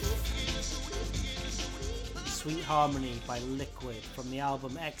with Sweet Harmony by Liquid from the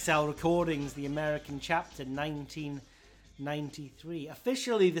album XL Recordings, the American chapter, 1993.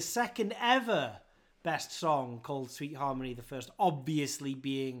 Officially the second ever best song called Sweet Harmony, the first obviously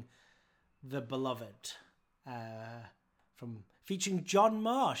being The Beloved, from featuring John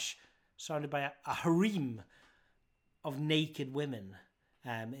Marsh, surrounded by a harem of naked women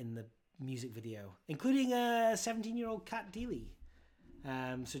in the music video, including a 17-year-old Cat Deely.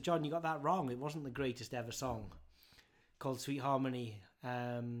 So John, you got that wrong. It wasn't the greatest ever song called Sweet Harmony.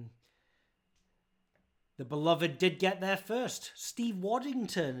 The Beloved did get there first. Steve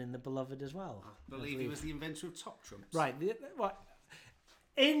Waddington in The Beloved as well. I believe he was the inventor of top trumps. Right.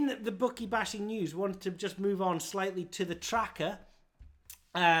 In the bookie bashing news, we wanted to just move on slightly to the tracker.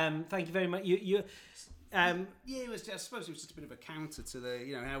 Thank you very much. Yeah, it was. I suppose it was just a bit of a counter to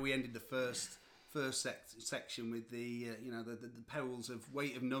the, how we ended the first section with the, the perils of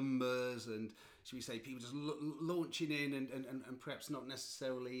weight of numbers and, should we say, people just launching in and perhaps not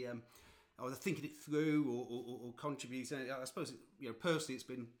necessarily either thinking it through or contributing. I suppose, personally, it's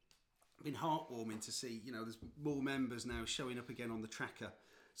been heartwarming to see, there's more members now showing up again on the tracker.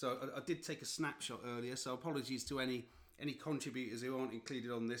 So I did take a snapshot earlier. So apologies to any contributors who aren't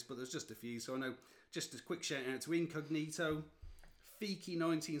included on this, but there's just a few. So I know, just a quick shout out to Incognito, Fiki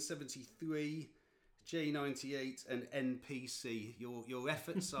 1973, J98 and NPC. Your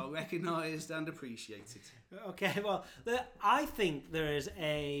efforts are recognised and appreciated. Okay, well, I think there is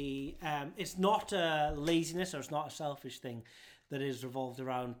it's not a laziness or it's not a selfish thing that is revolved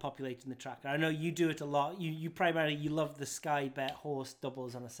around populating the tracker. I know you do it a lot. You primarily, you love the Sky Bet horse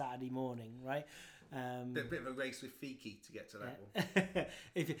doubles on a Saturday morning, right? Bit of a race with Fiki to get to that one.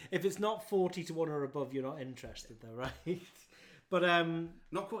 If it's not 40-1 or above, you're not interested though, right? But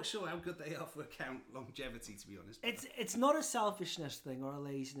not quite sure how good they are for account longevity, to be honest. It's not a selfishness thing or a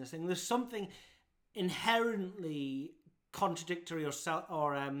laziness thing. There's something inherently contradictory or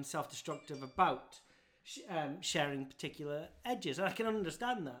self-destructive about sharing particular edges, and I can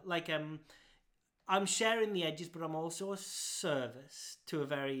understand that. Like I'm sharing the edges, but I'm also a service to a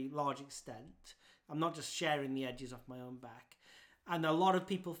very large extent. I'm not just sharing the edges off my own back. And a lot of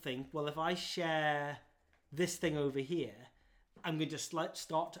people think, well, if I share this thing over here, I'm going to just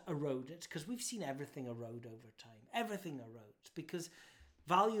start to erode it, because we've seen everything erode over time. Everything erodes because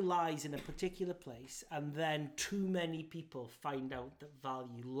value lies in a particular place, and then too many people find out that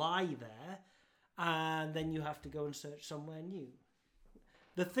value lie there, and then you have to go and search somewhere new.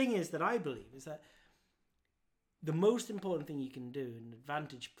 The thing is that I believe is that the most important thing you can do in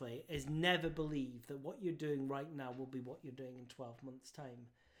advantage play is never believe that what you're doing right now will be what you're doing in 12 months' time.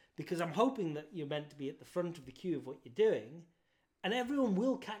 Because I'm hoping that you're meant to be at the front of the queue of what you're doing, and everyone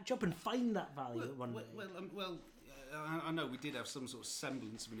will catch up and find that value at one day. I know we did have some sort of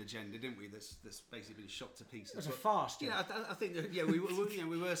semblance of an agenda, didn't we? That's basically been shot to pieces. It was a fast. Yeah, I think that, we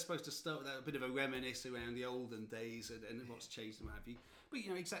were supposed to start with that, a bit of a reminisce around the olden days and what's changed and what have you. But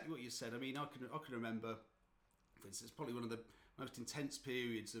exactly what you said. I mean, I can remember, for instance, probably one of the most intense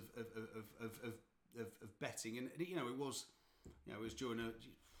periods of betting, and it was during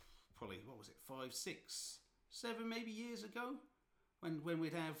probably, what was it, 5, 6, 7 maybe years ago, when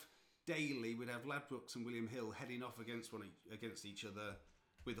we'd have Ladbrokes and William Hill heading off against each other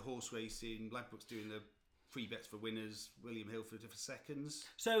with the horse racing. Ladbrokes doing the free bets for winners, William Hill for seconds.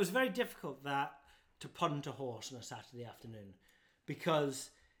 So it was very difficult to punt a horse on a Saturday afternoon,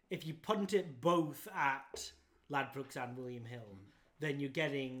 because if you punt it both at Ladbrokes and William Hill, then you're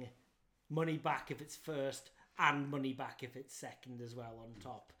getting money back if it's first and money back if it's second as well on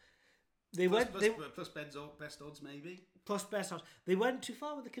top. Plus best odds maybe. Plus best odds. They went too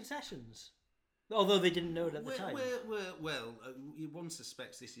far with the concessions, although they didn't know it at the time. One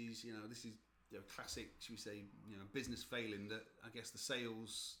suspects this is classic, should we say, business failing, that I guess the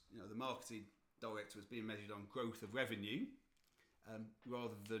sales, the marketing director was being measured on growth of revenue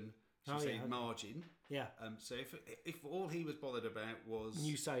rather than margin. Yeah. So if all he was bothered about was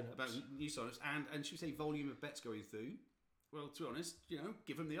new sign-ups and should we say volume of bets going through, well, to be honest,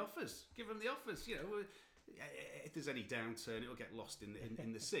 give them the offers. If there's any downturn, it'll get lost in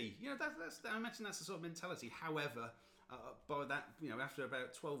the sea. I imagine that's the sort of mentality. However, by that, after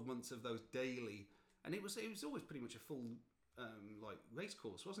about 12 months of those daily, and it was always pretty much a full race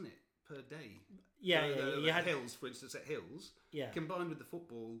course, wasn't it, per day? Yeah, you had Hills, for instance, at Hills. Yeah. Combined with the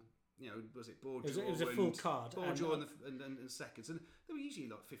football. Was it board draw? It was a full card. Board draw and seconds, and they were usually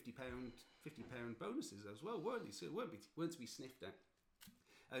like £50 bonuses as well, weren't they? So it weren't to be sniffed at.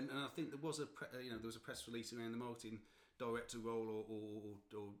 And I think there was a press release around the marketing director role or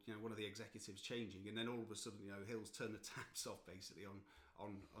one of the executives changing, and then all of a sudden Hills turn the taps off basically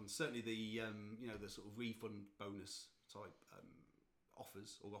on certainly the the sort of refund bonus type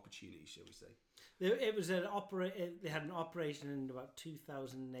offers or opportunities, shall we say. It was they had an operation in about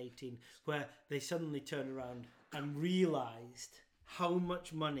 2018 where they suddenly turned around and realised how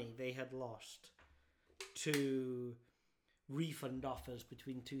much money they had lost to refund offers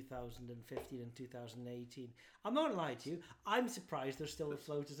between 2015 and 2018. I'm not going to lie to you, I'm surprised they're still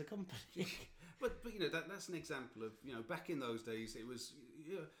afloat as a company. but that's an example of back in those days it was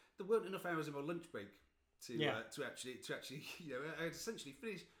there weren't enough hours of a lunch break to actually I'd essentially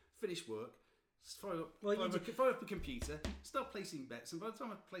finish work, fire up a computer, start placing bets, and by the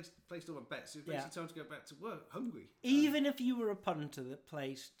time I placed all my bets, it was basically time to go back to work hungry. Even if you were a punter that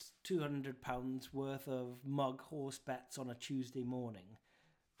placed £200 worth of mug horse bets on a Tuesday morning,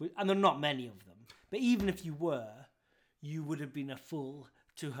 and there are not many of them, but even if you were, you would have been a fool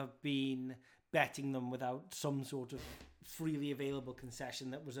to have been betting them without some sort of freely available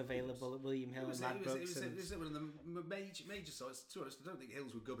concession that was available at William Hill and Ladbrokes. It was one of the major sites. To be honest, I don't think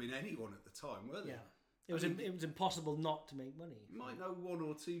Hills were gubbing anyone at the time, were they? Yeah. It was impossible not to make money. You might know one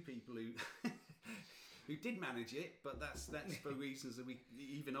or two people who who did manage it, but that's for reasons that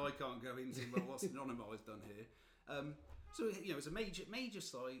even I can't go into. Well, what's anonymised done here? So it's a major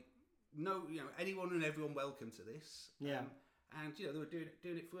site. No, anyone and everyone welcome to this. Yeah. And they were doing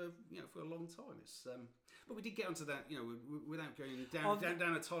it for a long time. It's but we did get onto that without going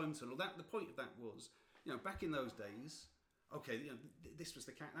down a time tunnel. The point of that was back in those days. Okay, this was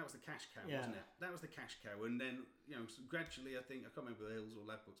that was the cash cow, wasn't it? That was the cash cow, and then so gradually I can't remember the Hills or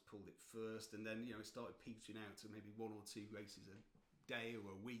Ladbrokes pulled it first, and then it started petering out to maybe one or two races a day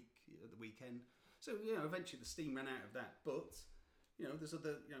or a week at the weekend. So eventually the steam ran out of that, but there's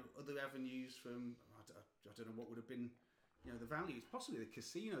other avenues from I don't know what would have been. The values, possibly the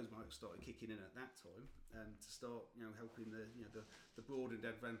casinos might have started kicking in at that time, to start, helping the broad and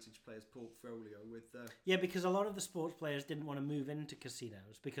advantage players' portfolio with. Because a lot of the sports players didn't want to move into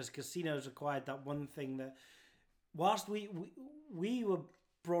casinos because casinos required that one thing that, whilst we were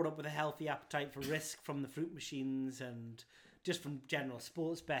brought up with a healthy appetite for risk from the fruit machines and just from general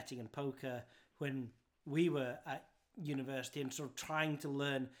sports betting and poker when we were at university and sort of trying to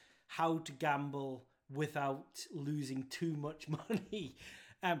learn how to gamble without losing too much money.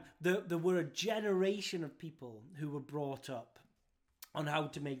 There were a generation of people who were brought up on how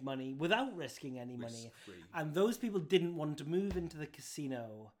to make money without risking any money. Risk-free. And those people didn't want to move into the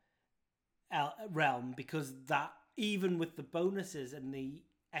casino realm because that, even with the bonuses and the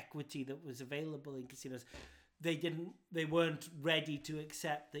equity that was available in casinos, they weren't ready to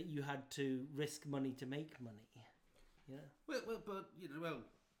accept that you had to risk money to make money. Yeah. Well, but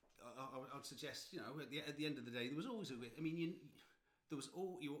I'd suggest, at the end of the day, there was always you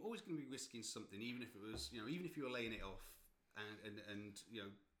were always going to be risking something, even if it was, even if you were laying it off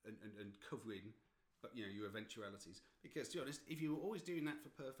and covering, but your eventualities. Because to be honest, if you were always doing that for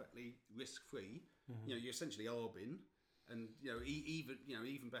perfectly risk free, you're essentially arbing, and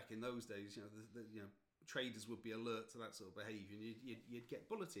even back in those days, the traders would be alert to that sort of behaviour, and you'd get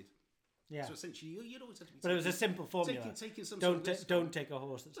bulleted. Yeah. So essentially, you'd always have to be. But it was a simple formula. Taking some don't take a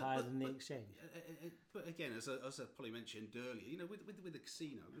horse that's higher than the exchange. But again, as I probably mentioned earlier, with the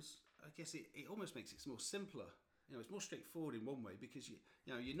casinos, I guess it almost makes it more simpler. It's more straightforward in one way because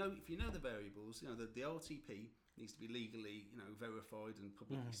if you know the variables, the RTP needs to be legally verified and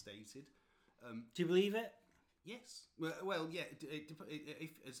publicly stated. Do you believe it? Yes. Well, yeah.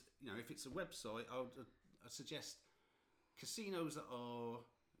 If it's a website, I'd suggest casinos that are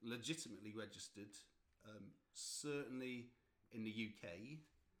legitimately registered, certainly in the UK,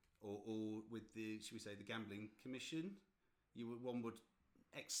 or with the, should we say, the Gambling Commission, one would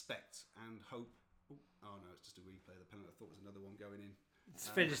expect and hope. Oh no, it's just a replay of the penalty. I thought there was another one going in. It's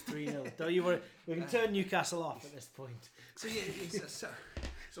finished 3-0. Don't you worry. We can turn Newcastle off at this point. So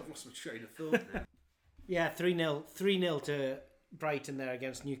I've lost my train of thought now. Yeah, 3-0 to Brighton there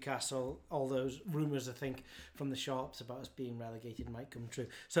against Newcastle. All those rumours, I think, from the shops about us being relegated might come true.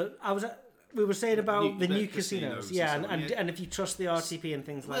 So we were saying about the new casinos, and if you trust the RTP and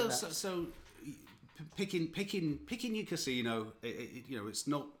things like that. So picking your casino, it's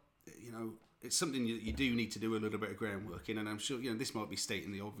not, it's something that you do need to do a little bit of groundwork in, and I'm sure this might be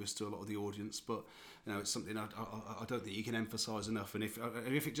stating the obvious to a lot of the audience, but it's something I don't think you can emphasise enough. And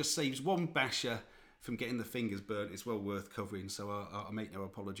if it just saves one basher from getting the fingers burnt, it's well worth covering, so I make no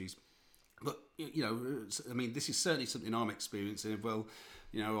apologies. But this is certainly something I'm experiencing. Well,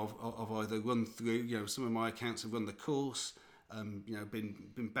 I've either run through, some of my accounts have run the course,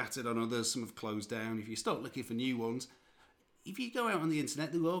 been battered on others, some have closed down. If you start looking for new ones, if you go out on the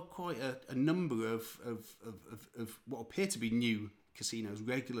internet, there are quite a number of what appear to be new casinos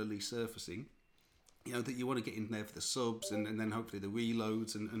regularly surfacing. That you want to get in there for the subs and then hopefully the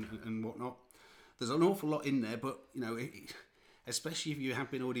reloads and whatnot. There's an awful lot in there, but especially if you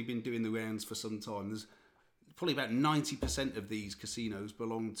have already been doing the rounds for some time, there's probably about 90% of these casinos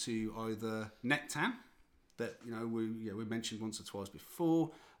belong to either Nectan, that we mentioned once or twice before.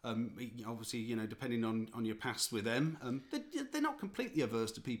 Obviously, depending on your past with them, they're not completely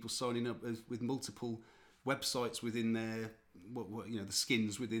averse to people signing up with multiple websites within their the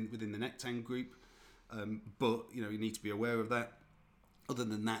skins within the Nectan group. But you need to be aware of that. Other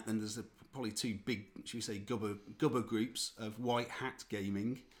than that, then there's probably two big, should we say, Gubba groups of White Hat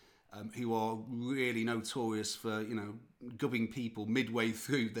Gaming, who are really notorious for gubbing people midway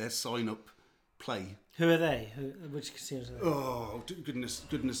through their sign-up play. Who are they? Which casinos are they? Oh,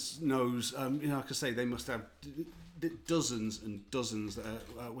 goodness knows. Like I say, they must have dozens and dozens.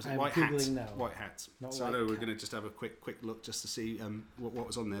 Was it White Hat? Now. White Hat. Not so White I know we're Hat. going to just have a quick look just to see what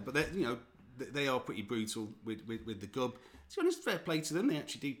was on there. But they are pretty brutal with the Gub. To be honest, fair play to them. They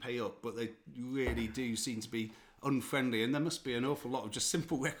actually do pay up, but they really do seem to be unfriendly, and there must be an awful lot of just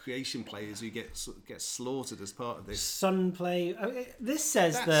simple recreation players who get slaughtered as part of this. Sunplay. This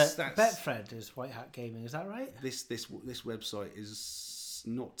says that Betfred is White Hat Gaming. Is that right? This website is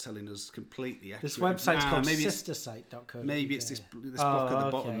not telling us completely accurate. This website's called sistersite.co. Maybe it's this block at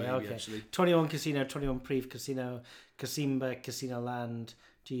the bottom. Actually, 21 Casino, 21 Priv Casino, Casimba, Casino Land.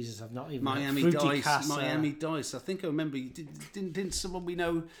 Jesus, I've not even Miami Dice. I think I remember. Didn't someone we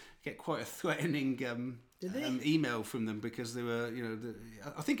know get quite a threatening email from them because they were,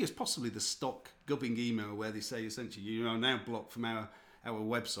 I think it's possibly the stock gubbing email where they say essentially you are now blocked from our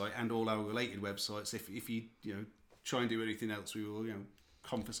website and all our related websites. If you try and do anything else, we will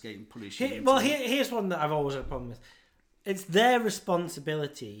confiscate and punish you. Here's one that I've always had a problem with. It's their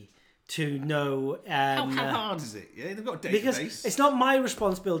responsibility to know. How hard is it? Yeah, they've got a database. Because it's not my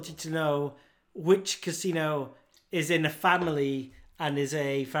responsibility to know which casino is in a family and is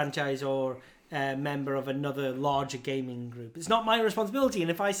a franchise or member of another larger gaming group. It's not my responsibility. And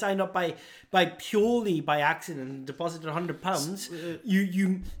if I sign up by purely by accident and deposited £100,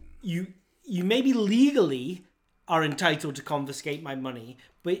 you maybe legally are entitled to confiscate my money,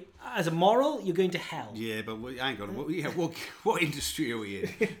 but as a moral, you're going to hell. Yeah, but hang on. What industry are we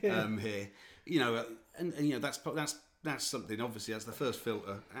in here? That's something. Obviously, that's the first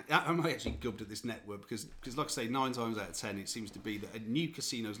filter. I'm actually gubbed at this network because, like I say, 9 times out of 10, it seems to be that new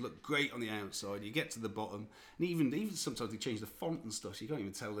casinos look great on the outside. You get to the bottom, and even sometimes they change the font and stuff. So you can't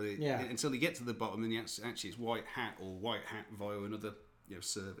even tell that until you get to the bottom. Then actually, it's White Hat or White Hat via another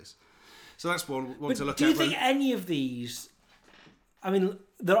service. So that's one to look at. Do you think any of these? I mean,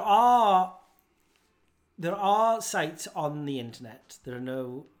 there are sites on the internet. There are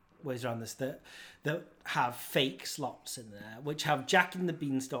no ways around this that have fake slots in there, which have Jack and the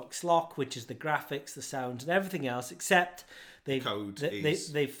Beanstalk slot, which is the graphics, the sound, and everything else, except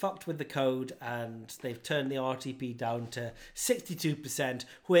they've fucked with the code and they've turned the RTP down to 62%,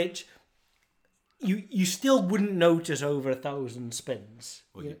 which you still wouldn't notice over 1,000 spins.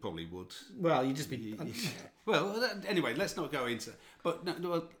 Well, you probably would. Well, you'd just be. Well, anyway, let's not go into. But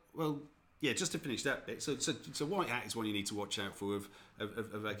yeah, just to finish that bit. So White Hat is one you need to watch out for of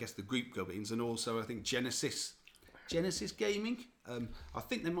I guess the group gubbins, and also I think Genesis Gaming. I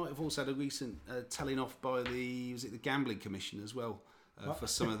think they might have also had a recent telling off by the Gambling Commission as well for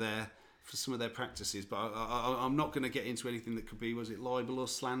some of their practices. But I'm not going to get into anything that could be, was it libel or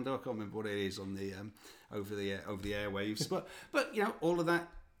slander? I can't remember what it is on the over the airwaves. but all of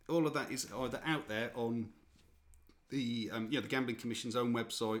that is either out there on the the Gambling Commission's own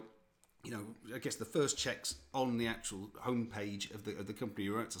website. I guess the first checks on the actual homepage of the company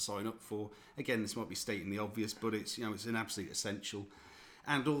you're out to sign up for. Again, this might be stating the obvious, but it's it's an absolute essential.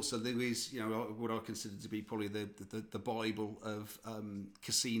 And also there is what I consider to be probably the Bible of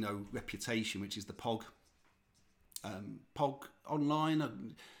casino reputation, which is the POG. POG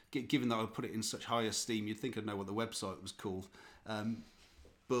online. Given that I put it in such high esteem, you'd think I'd know what the website was called.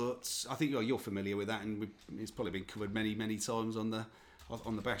 But I think you're familiar with that, and it's probably been covered many times on the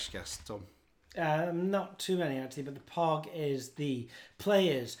BashCast, Tom. Not too many actually, but the POG is the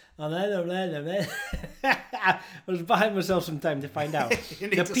players. I was buying myself some time to find out.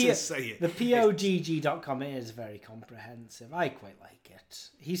 It doesn't say it. The POGG.com is very comprehensive. I quite like it.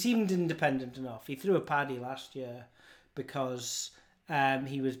 He seemed independent enough. He threw a paddy last year because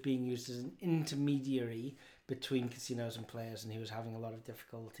he was being used as an intermediary between casinos and players, and he was having a lot of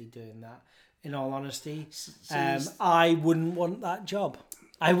difficulty doing that. In all honesty, I wouldn't want that job.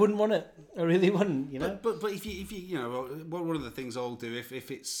 I wouldn't want it. I really wouldn't. You know. But if you know, one of the things I'll do if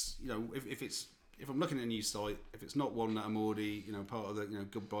it's, you know, if I'm looking at a new site, if it's not one that I'm already, you know, part of the, you know,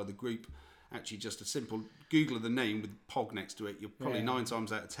 by the group, actually just a simple Google of the name with POG next to it, you'll probably 9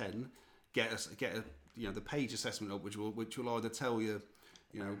 times out of 10 get a you know, the page assessment up, which will either tell you,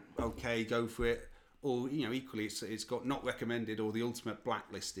 you know, okay, go for it, or, you know, equally it's got not recommended or the ultimate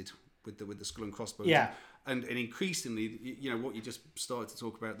blacklisted with the skull and crossbones. Yeah. And increasingly, you know, what you just started to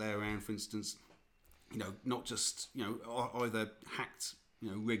talk about there around, for instance, you know, not just, you know, either hacked,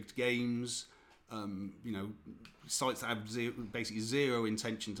 you know, rigged games, you know, sites that have basically zero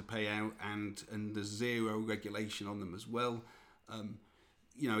intention to pay out, and there's zero regulation on them as well.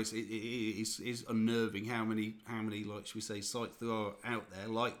 You know, it is unnerving how many, like, should we say, sites there are out there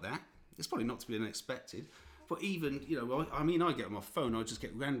like that. It's probably not to be unexpected, but even, you know, I mean, I get on my phone, I just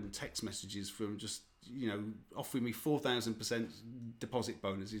get random text messages from just, you know, offering me 4,000% deposit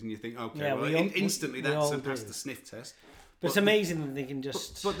bonuses, and you think, okay, Yeah, well, instantly that's passed the sniff test. But it's amazing that they can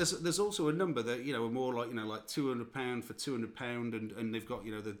just. But there's also a number that, you know, are more like, you know, like £200 for £200, and they've got,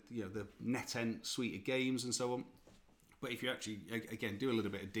 you know, the NetEnt suite of games and so on. But if you actually, again, do a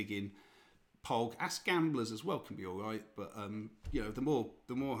little bit of digging, POG, Ask Gamblers as well can be all right. But you know, the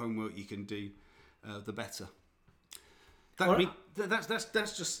more homework you can do, the better. That's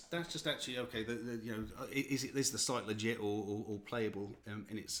just actually okay. You know, is the site legit or playable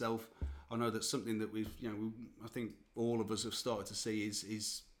in itself? I know that's something that I think all of us have started to see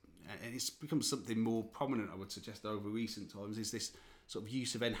is and it's become something more prominent, I would suggest, over recent times, is this sort of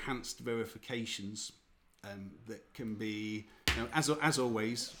use of enhanced verifications that can be, you know, as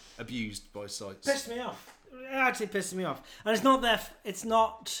always, abused by sites. Pissed me off. It actually pissed me off. And it's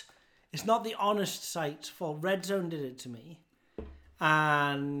not it's not the honest site's fault. Red Zone did it to me,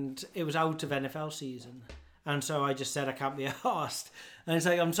 and it was out of NFL season. And so I just said I can't be arsed. And it's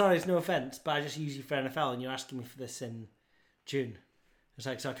like, I'm sorry, it's no offence, but I just use you for NFL and you're asking me for this in June. It's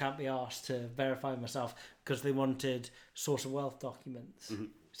like, so I can't be arsed to verify myself because they wanted source of wealth documents. Mm-hmm.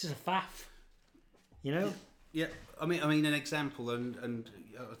 It's just a faff, you know? Yeah. I mean, an example, and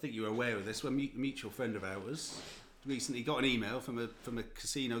I think you're aware of this, a mutual friend of ours recently got an email from a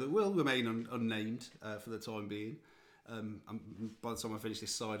casino that will remain unnamed for the time being. By the time I finish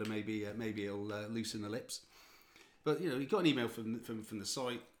this cider, maybe it'll loosen the lips. But, you know, he got an email from the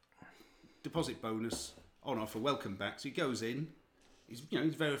site, deposit bonus on offer, welcome back. So he goes in, he's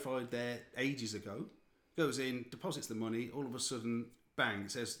verified there ages ago, goes in, deposits the money, all of a sudden, bang,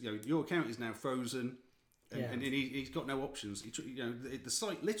 it says, you know, your account is now frozen, and he's got no options. The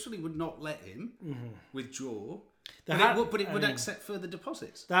site literally would not let him withdraw. But it would accept further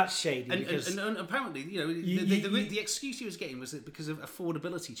deposits. That's shady. And apparently, you know, the excuse he was getting was that because of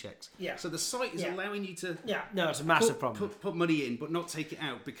affordability checks. Yeah. So the site is allowing you to. Yeah. No, it's a massive problem. Put money in, but not take it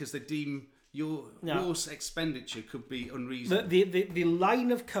out because they deem your expenditure could be unreasonable. The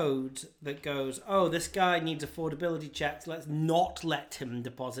line of code that goes, oh, this guy needs affordability checks. Let's not let him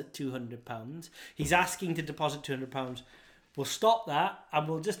deposit £200. He's asking to deposit £200. We'll stop that, and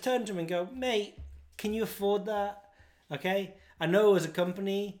we'll just turn to him and go, mate, can you afford that? Okay? I know as a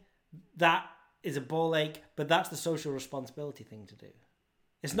company that is a ball ache, but that's the social responsibility thing to do.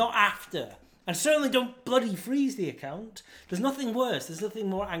 It's not after. And certainly don't bloody freeze the account. There's nothing worse. There's nothing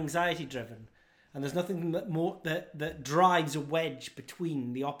more anxiety driven. And there's nothing that drives a wedge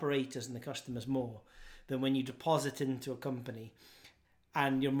between the operators and the customers more than when you deposit into a company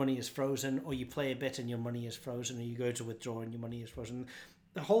and your money is frozen, or you play a bit and your money is frozen, or you go to withdraw and your money is frozen.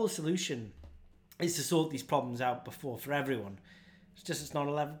 The whole solution is to sort these problems out before for everyone. It's not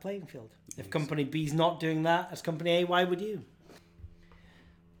a level playing field. If company B's not doing that as company A, why would you?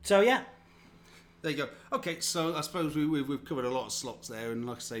 So yeah. There you go. Okay, so I suppose we've covered a lot of slots there, and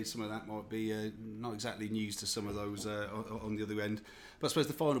like I say, some of that might be not exactly news to some of those on the other end. But I suppose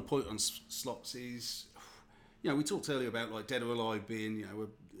the final point on slots is, you know, we talked earlier about like Dead or Alive being,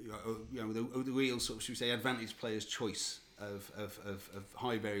 the real sort of, should we say, advantage player's choice of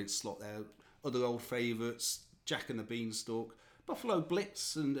high variance slot there. Other old favourites, Jack and the Beanstalk, Buffalo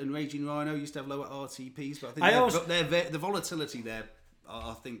Blitz and Raging Rhino used to have lower RTPs, but I think the volatility there,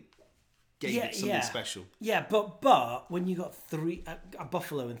 I think, gave it something special. Yeah, but when you got a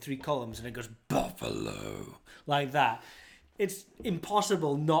buffalo in 3 columns and it goes buffalo like that, it's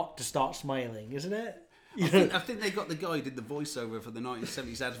impossible not to start smiling, isn't it? I think they got the guy who did the voiceover for the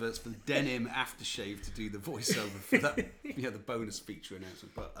 1970s adverts for the denim aftershave to do the voiceover for that, the bonus feature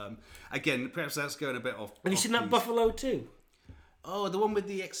announcement. But again, perhaps that's going a bit off. Have you seen that Buffalo too? Oh, the one with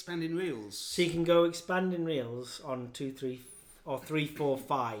the expanding reels. So you can go expanding reels on 2, 3, or 3, 4,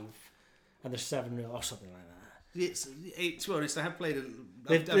 5, and there's 7 reels or something like that. To be honest, I have played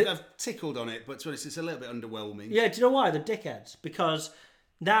I've tickled on it, but to be honest, it's a little bit underwhelming. Yeah, do you know why? They're dickheads. Because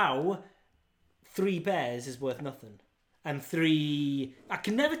now 3 bears is worth nothing. And 3... I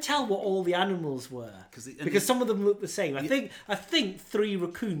can never tell what all the animals were. Because some of them look the same. I think 3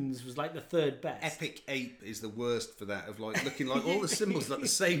 raccoons was like the 3rd best. Epic ape is the worst for that, of like looking like all the symbols like the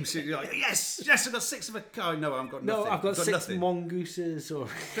same shit. You're like, yes, I've got 6 of a car. No, I've got nothing. No, I've got 6 nothing. mongooses or...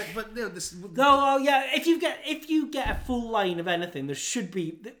 But no, this... No, yeah, if you get a full line of anything, there should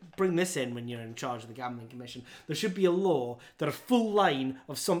be... Bring this in when you're in charge of the Gambling Commission. There should be a law that a full line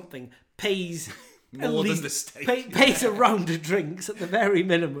of something pays... More than the stake. Pays a round of drinks at the very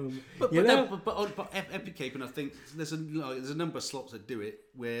minimum. But Epic Ape, and I think there's a number of slots that do it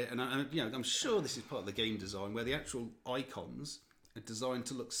where, and I'm sure this is part of the game design where the actual icons are designed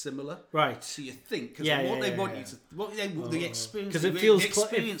to look similar. Right. So you think because they want you to, the experience, because it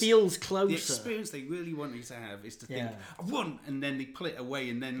feels closer. The experience they really want you to have is to think, I won, and then they pull it away,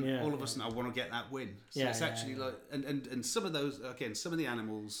 and then all of a sudden I want to get that win. So it's actually like, and some of those, again, some of the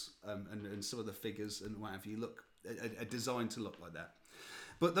animals and some of the figures and what have you are designed to look like that.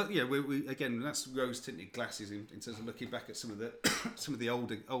 But we again, that's rose tinted glasses in terms of looking back at some of the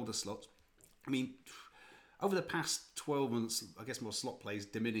older slots. I mean, over the past 12 months, I guess my slot plays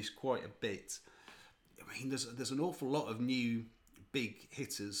diminished quite a bit. I mean, there's an awful lot of new big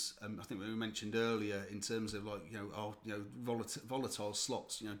hitters. I think we mentioned earlier in terms of like volatile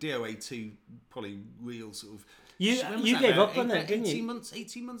slots. DOA 2 probably real sort of. You gave up on that, didn't you?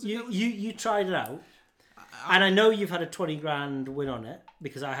 18 months ago. You tried it out, and I know you've had a 20 grand win on it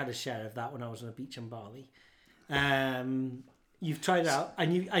because I had a share of that when I was on a beach in Bali. You've tried it out,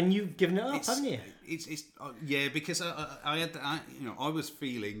 and you've given it up, haven't you? Because I was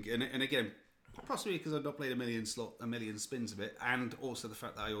feeling, and again, possibly because I'd not played a million spins of it, and also the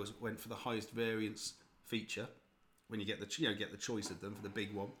fact that I always went for the highest variance feature when you get the choice of them for the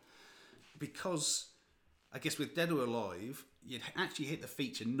big one, because I guess with Dead or Alive, you'd actually hit the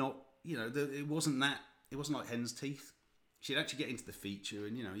feature. It wasn't like hen's teeth. She'd actually get into the feature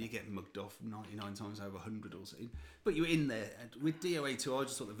and, you get mugged off 99 times over 100 or something. But you're in there. And with DOA 2, I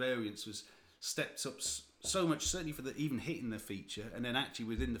just thought the variance was stepped up so much, certainly for even hitting the feature. And then actually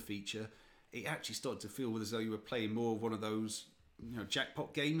within the feature, it actually started to feel as though you were playing more of one of those,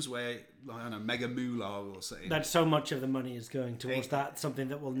 jackpot games where, I don't know, Mega Moolah or something. That so much of the money is going towards that, something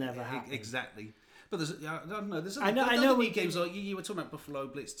that will never happen. Exactly. But I don't know. There's I know new games like you were talking about Buffalo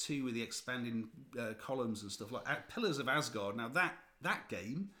Blitz 2 with the expanding columns and stuff like Pillars of Asgard. Now that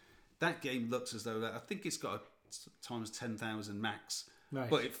game looks as though I think it's got a times 10,000 max, right.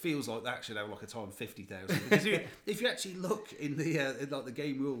 But it feels like that should have like a time 50,000. Because if you actually look in the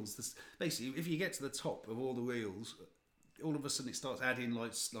game rules, basically if you get to the top of all the wheels, all of a sudden it starts adding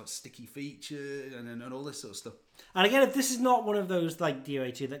like sticky feature and all this sort of stuff. And again, if this is not one of those like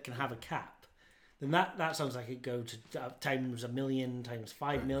DOA2 that can have a cap, then that sounds like it'd go to times 1 million, times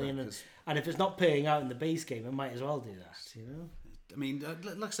 5 million. And if it's not paying out in the base game, it might as well do that, I mean,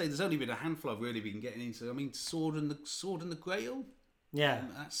 like I say, there's only been a handful I've really been getting into. I mean, Sword and the Grail? Yeah.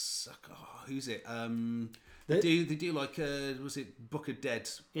 That's... who's it? They do like... was it Book of Dead?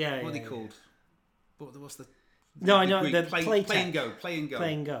 Yeah, What are they called? What's the... No, I know. The Play and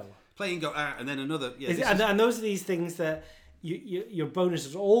Go. And then another... Yeah, and those are these things that... Your bonus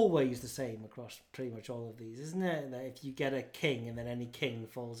is always the same across pretty much all of these, isn't it? That if you get a king and then any king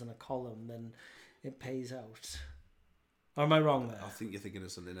falls in a column, then it pays out. Or am I wrong there? I think you're thinking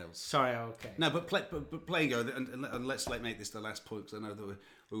of something else. Sorry, okay. No, but Play and Go, and let's make this the last point, because I know that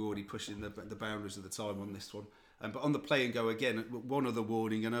we're already pushing the boundaries of the time on this one. But on the Play and Go, again, one other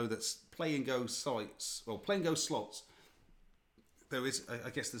warning, I know that Play and Go sites, or Play and Go slots, there is, I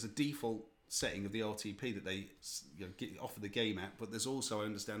guess there's a default setting of the RTP that they offer the game at, but there's also, I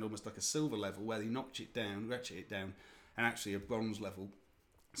understand, almost like a silver level where they ratchet it down, and actually a bronze level.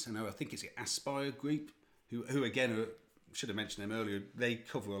 So now I think it's Aspire Group, who again, should have mentioned them earlier, they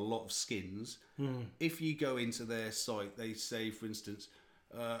cover a lot of skins. If you go into their site, they say, for instance,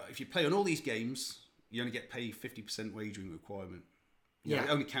 if you play on all these games, you only get paid 50% wagering requirement. It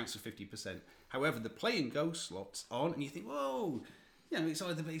only counts for 50%. However, the Play and Go slots aren't, and you think, whoa, it's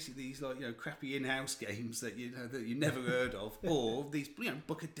either basically these crappy in-house games that you never heard of, or these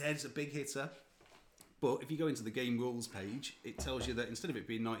Book of Dead's a big hitter. But if you go into the game rules page, it tells you that instead of it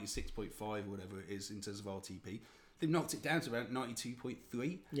being 96.5 or whatever it is in terms of RTP, they've knocked it down to about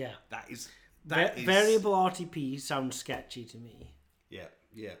 92.3. Yeah, that is variable RTP sounds sketchy to me.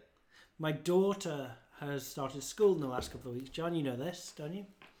 Yeah. My daughter has started school in the last couple of weeks. John, you know this, don't you?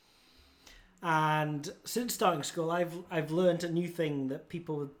 And since starting school, I've learned a new thing that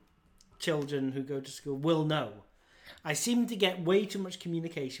people children who go to school will know. I seem to get way too much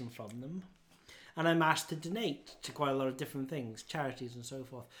communication from them, and I'm asked to donate to quite a lot of different things, charities and so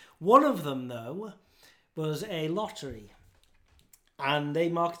forth. One of them, though, was a lottery, and they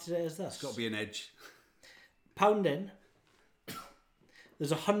marketed it as this. It's got to be an edge. Pound in.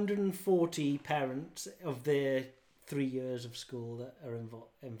 There's 140 parents of their 3 years of school that are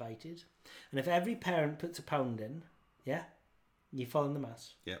invited. And if every parent puts a £1 in, yeah, you following the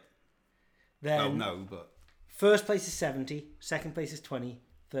maths? Yep. Then Well, no, but... First place is 70, second place is 20,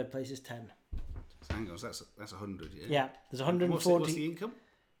 third place is 10. Hang on, that's 100, yeah? Yeah, there's 140. What's the income?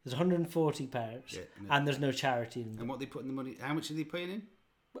 There's 140 parents, Yeah, no. and there's no charity. And what they putting the money... How much are they paying in?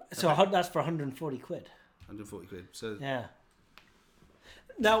 So that's for 140 quid. 140 quid. So Yeah.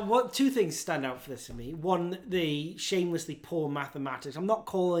 Now, two things stand out for this for me. One, the shamelessly poor mathematics. I'm not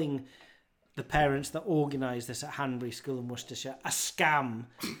calling the parents that organised this at Hanbury School in Worcestershire a scam.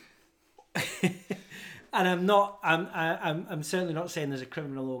 And I'm certainly not saying there's a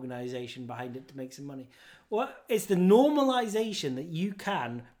criminal organisation behind it to make some money. Well, it's the normalisation that you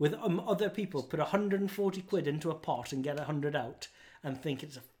can, with other people, put 140 quid into a pot and get 100 out and think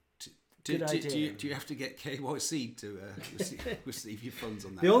it's a good idea. Do you have to get KYC to receive your funds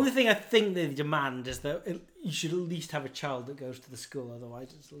on that? The only thing I think they demand is that you should at least have a child that goes to the school,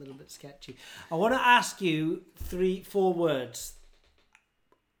 otherwise it's a little bit sketchy. I want to ask you 4 words.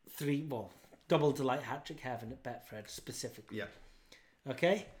 Double delight hat-trick heaven at Betfred specifically. Yeah.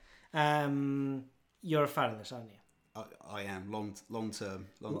 Okay? You're a fan of this, aren't you? I am long-term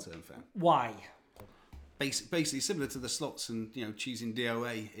fan. Why? Basically similar to the slots and choosing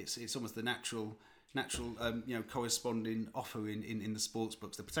DOA, it's almost the natural corresponding offer in the sports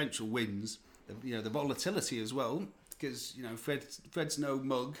books. The potential wins, the volatility as well, because Fred's no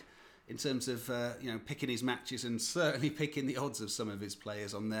mug in terms of picking his matches and certainly picking the odds of some of his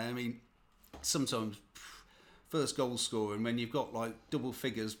players on there. I mean, sometimes first goal scorer, and when you've got like double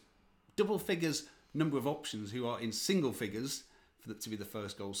figures number of options who are in single figures to be the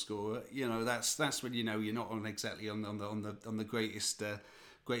first goal scorer, that's when you're not exactly on the greatest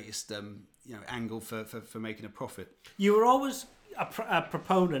angle for making a profit. You were always a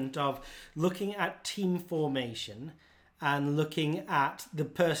proponent of looking at team formation and looking at the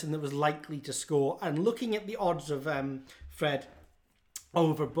person that was likely to score and looking at the odds of Fred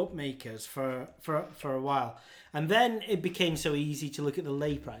over bookmakers for a while. And then it became so easy to look at the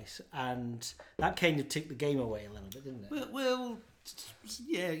lay price, and that kind of took the game away a little bit, didn't it? Well,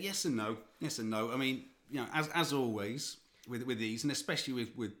 yeah, yes and no. I mean, as always with these, and especially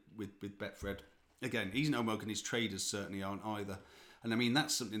with Betfred, again, he's no mug and his traders certainly aren't either. And I mean,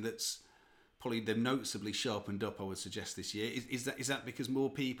 that's something that's probably they've noticeably sharpened up, I would suggest, this year. Is that because more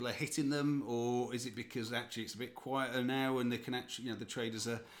people are hitting them, or is it because actually it's a bit quieter now and they can actually, the traders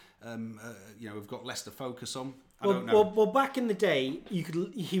are, have got less to focus on? I don't know. Well, back in the day,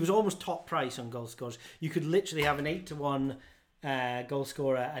 he was almost top price on goal scorers. You could literally have an 8-1 goal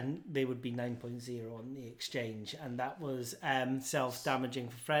scorer and they would be 9.0 on the exchange, and that was self-damaging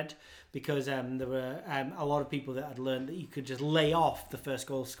for Fred, because there were a lot of people that had learned that you could just lay off the first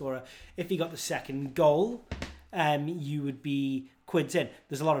goal scorer. If he got the second goal, you would be quids in.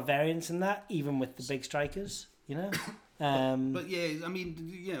 There's a lot of variance in that, even with the big strikers, But yeah, I mean,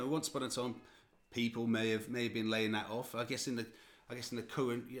 once upon a time, people may have been laying that off. I guess in the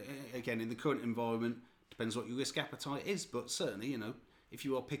current environment, depends what your risk appetite is. But certainly, if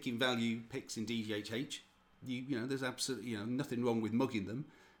you are picking value picks in DDHH, there's absolutely nothing wrong with mugging them.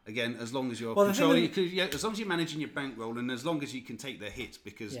 Again, as long as you're controlling, as long as you're managing your bankroll, and as long as you can take the hits,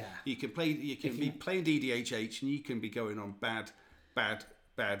 because you can be playing DDHH and you can be going on bad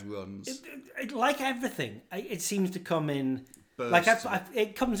runs. Like everything, it seems to come in. Bursts.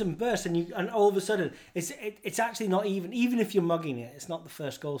 It comes in bursts, and all of a sudden, it's actually not even if you're mugging it, it's not the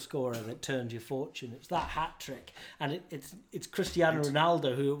first goal scorer that turns your fortune. It's that hat trick, and it's Cristiano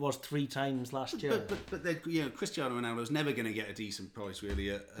Ronaldo, who it was 3 times last year. But Cristiano Ronaldo's never going to get a decent price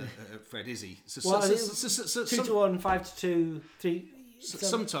really at Fred, is he? 2-1, 5-2, 3.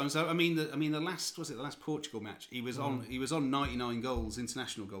 Sometimes, I mean, the last Portugal match, he was on 99 goals,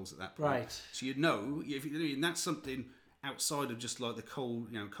 international goals at that point. Right. So that's something outside of just like the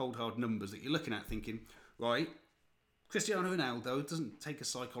cold hard numbers that you're looking at, thinking, right, Cristiano Ronaldo doesn't take a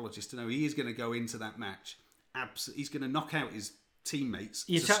psychologist to know he is going to go into that match. He's going to knock out his teammates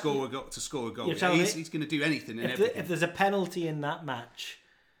to score a goal. He's going to do anything and everything. If there's a penalty in that match,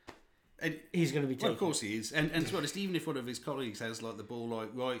 he's going to be taken. Well, of course he is. And to be honest, even if one of his colleagues has like the ball like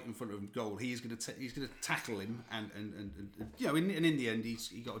right in front of him goal, he's going to tackle him and in the end he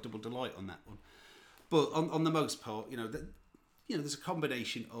got a double delight on that one. But on the most part, there's a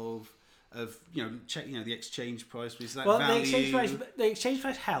combination of check the exchange price. Is that Well, value? the exchange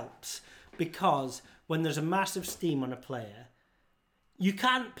price helps because when there's a massive steam on a player, you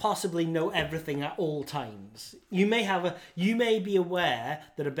can't possibly know everything at all times. You may be aware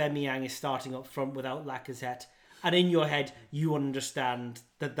that Aubameyang is starting up front without Lacazette, and in your head you understand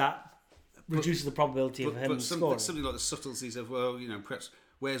that reduces the probability of him scoring. Something like the subtleties of perhaps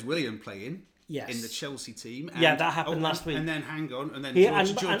where's William playing? Yes. In the Chelsea team. And, that happened last week. And then hang on, and then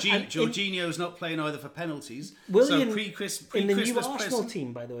Jorginho's not playing either for penalties. Willian, so pre-Christmas in the new Arsenal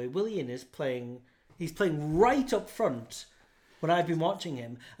team, by the way, Willian is playing. He's playing right up front when I've been watching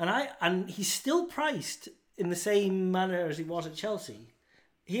him, and he's still priced in the same manner as he was at Chelsea.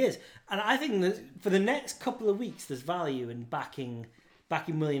 He is, and I think that for the next couple of weeks, there's value in backing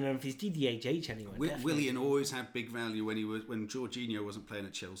Willian, and if he's DDHH anyway. Willian always had big value when Jorginho wasn't playing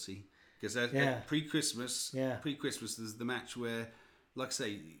at Chelsea. Because pre-Christmas, there's the match where, like I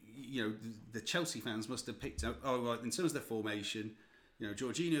say, the Chelsea fans must have picked up. Oh, right, in terms of the formation,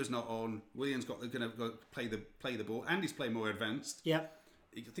 Jorginho's not on. William's going to play the ball, and he's playing more advanced. Yeah,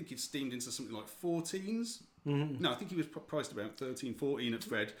 I think he'd steamed into something like 14s. Mm-hmm. No, I think he was priced about 13, 14 at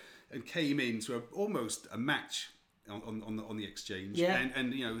Fred, and came into almost a match on the exchange. Yeah.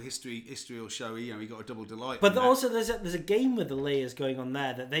 And history will show he got a double delight. But also there's a game with the layers going on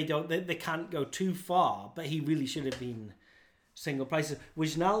there that they can't go too far, but he really should have been single prices.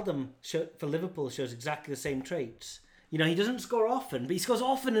 Wijnaldum for Liverpool shows exactly the same traits. He doesn't score often, but he scores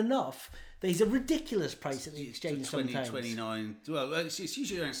often enough that he's a ridiculous price at the exchange 20, sometimes. 29. Well, it's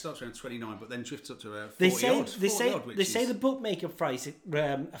usually around, starts around 29, but then drifts up to around 40 They say the bookmaker price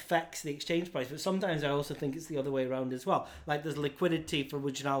affects the exchange price, but sometimes I also think it's the other way around as well. Like there's liquidity for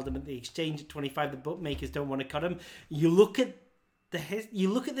Wijnaldum at the exchange at 25. The bookmakers don't want to cut him. You look at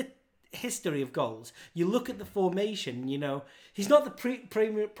the history of goals. You look at the formation. He's not the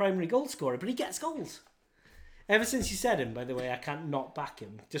primary goal scorer, but he gets goals. Ever since you said him, by the way, I can't not back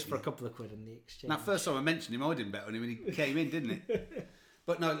him just for a couple of quid in the exchange. Now, first time I mentioned him, I didn't bet on him, and he came in, didn't he?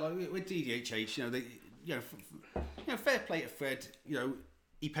 But no, like with DDHH, fair play to Fred.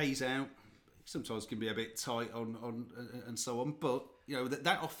 He pays out. Sometimes can be a bit tight on and so on, but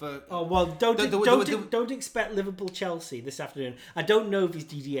that offer. Oh well, don't expect Liverpool Chelsea this afternoon. I don't know if he's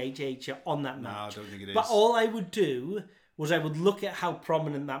DDHH on that match. No, I don't think it is. But all I would do was I would look at how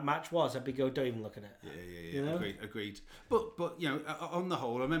prominent that match was. I'd be don't even look at it. Yeah. Agreed. But on the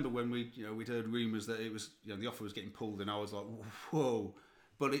whole, I remember when we'd heard rumours that it was the offer was getting pulled, and I was like, whoa.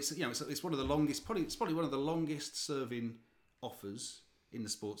 But it's one of the longest, it's probably one of the longest serving offers in the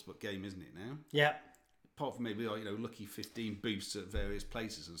sportsbook game, isn't it now? Yeah. Apart from maybe lucky 15 boosts at various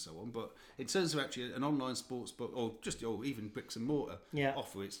places and so on, but in terms of actually an online sportsbook or even bricks and mortar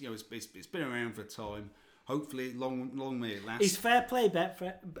offer, it's been around for a time. Hopefully, long may it last. He's fair play bet,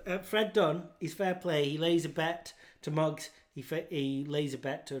 Fred Dunn. He's fair play. He lays a bet to mugs. He lays a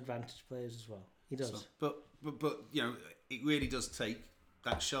bet to advantage players as well. He does. So, but it really does take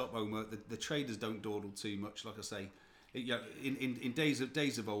that sharp moment. The traders don't dawdle too much. Like I say, in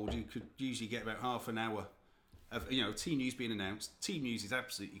days of old, you could usually get about half an hour of team news being announced. Team news is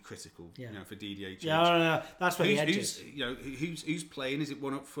absolutely critical. For DDHH. No. That's where the edge is. Who's playing? Is it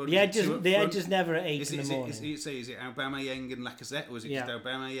one up front? The edge is never at 8 in the morning. Is it Aubameyang and Lacazette, or is it just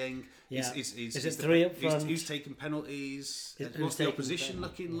Aubameyang? Yeah. Is it 3 up front? Who's taking penalties? What's the opposition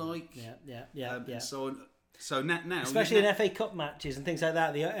looking like? Yeah. And so on. So now, especially in FA Cup matches and things like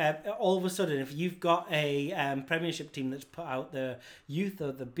that, all of a sudden, if you've got a Premiership team that's put out the youth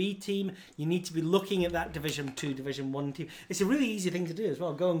or the B team, you need to be looking at that Division 2, Division 1 team. It's a really easy thing to do as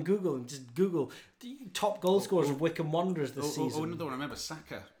well. Go on Google and just Google the top goal scorers of Wycombe Wanderers this season. Or another one, I remember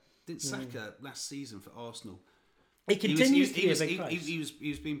Saka. Didn't Saka last season for Arsenal? He continues to be a big price. He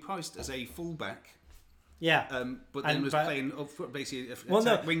was being priced as a fullback. Yeah, but then was playing up front, basically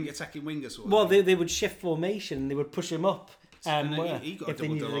attacking winger sort of. Well, they would shift formation. They would push him up. And he got a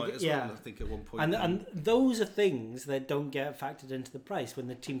double delight as well, I think, at one point. And those are things that don't get factored into the price when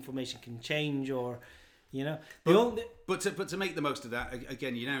the team formation can change, or But to make the most of that,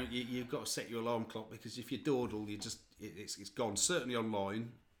 again, you've got to set your alarm clock, because if you dawdle, it's gone. Certainly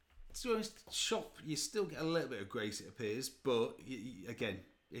online. To be honest, shop, you still get a little bit of grace, it appears, but again.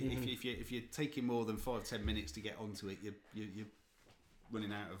 If you're taking more than 5-10 minutes to get onto it, you're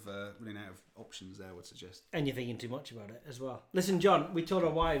running out of options there, I would suggest. And you're thinking too much about it as well. Listen, John, we told our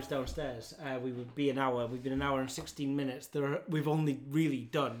wives downstairs we would be an hour. We've been an hour and 16 minutes. We've only really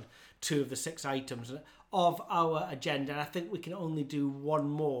done 2 of the 6 items of our agenda, and I think we can only do one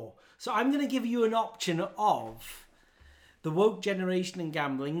more. So I'm going to give you an option of The woke generation in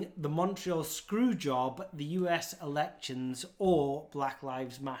gambling, the Montreal screw job, the US elections, or Black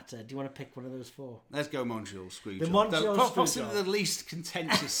Lives Matter. Do you want to pick one of those 4? Let's go Montreal screw The job. Montreal screw possibly job. the least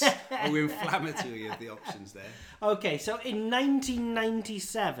contentious or inflammatory of the options there. Okay, so in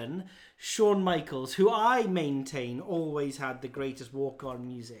 1997, Shawn Michaels, who I maintain always had the greatest walk-on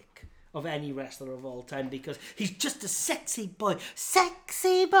music of any wrestler of all time, because he's just a sexy boy.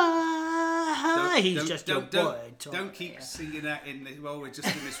 Sexy boy! He's just a boy. Don't keep singing that while we're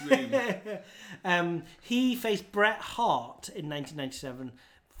just in this room. He faced Bret Hart in 1997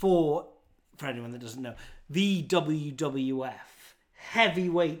 for anyone that doesn't know, the WWF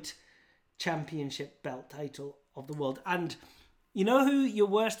Heavyweight Championship belt title of the world. And you know who your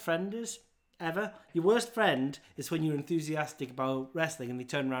worst friend is? Ever? Your worst friend is when you're enthusiastic about wrestling and they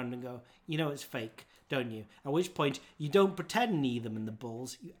turn around and go, you know it's fake, don't you? At which point, you don't pretend knee them in the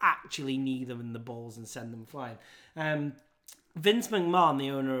balls, you actually knee them in the balls and send them flying. Vince McMahon, the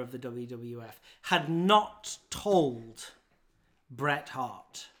owner of the WWF, had not told Bret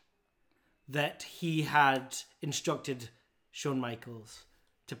Hart that he had instructed Shawn Michaels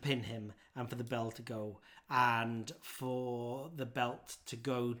to pin him and for the bell to go and for the belt to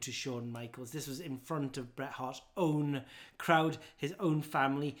go to Shawn Michaels. This was in front of Bret Hart's own crowd, his own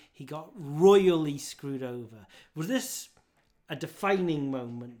family. He got royally screwed over. Was this a defining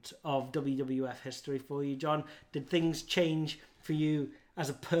moment of WWF history for you, John? Did things change for you as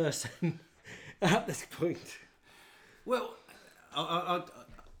a person at this point? Well, I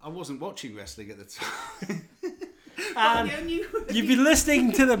wasn't watching wrestling at the time. And you've been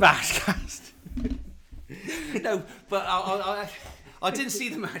listening to the BashCast. No, but I didn't see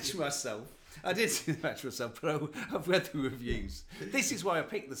the match myself. But I've read the reviews. This is why I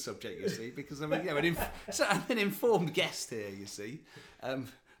picked the subject, you see, because I'm an informed guest here, you see.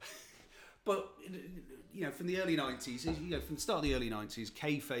 But from the early 90s, from the start of the early 90s,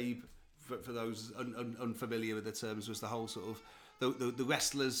 kayfabe, for those unfamiliar with the terms, was the whole sort of the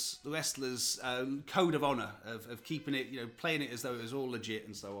wrestlers' code of honour of keeping it, playing it as though it was all legit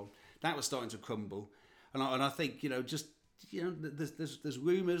and so on. That was starting to crumble. And I think, there's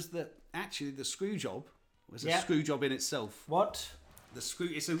rumours that actually the screw job was a screw job in itself. What? The screw,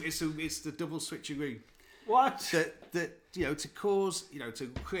 it's the double switcheroo. What? That to cause, to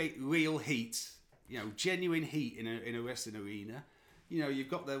create real heat, genuine heat in a wrestling arena. You've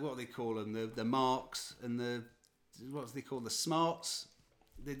got what they call them, the marks and the smarts.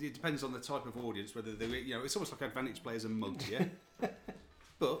 It depends on the type of audience, whether they're, it's almost like advantage players and mugs, yeah.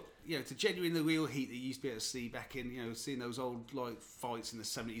 But to genuinely the real heat that you used to be able to see back in, seeing those old fights in the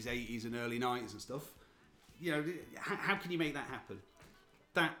 70s, 80s, and early 90s and stuff. How can you make that happen?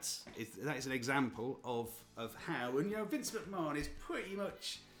 That is an example of how, and Vince McMahon is pretty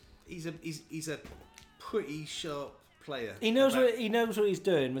much he's a pretty sharp player. He knows what he's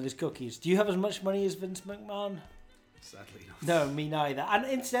doing with his cookies. Do you have as much money as Vince McMahon? Sadly not. No, me neither. And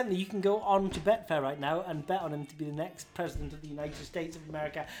incidentally, you can go on to Betfair right now and bet on him to be the next president of the United States of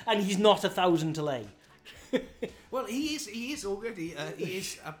America, and he's not 1,000 to lay. Well, he is already. He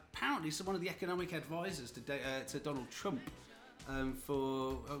is apparently one of the economic advisors to Donald Trump.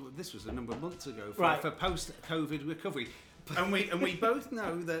 This was a number of months ago for post-COVID recovery. And we both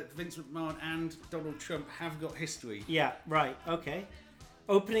know that Vince McMahon and Donald Trump have got history. Yeah, right, okay.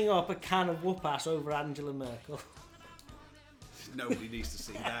 Opening up a can of whoop-ass over Angela Merkel. Nobody needs to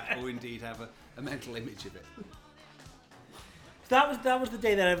see that, or indeed have a mental image of it. That was the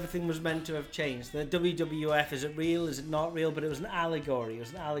day that everything was meant to have changed. The WWF, is it real, is it not real? But it was an allegory. It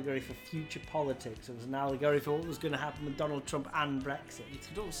was an allegory for future politics. It was an allegory for what was going to happen with Donald Trump and Brexit. It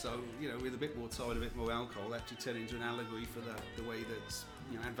could also, with a bit more time, a bit more alcohol, actually turn into an allegory for the way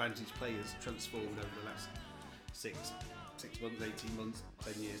that advantage players transformed over the last 6 months, 18 months,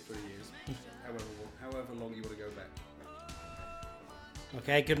 10 years, 20 years, however long you want to go back.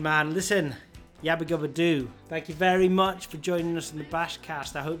 Okay, good man. Listen, Yabba Gubba Do, thank you very much for joining us in the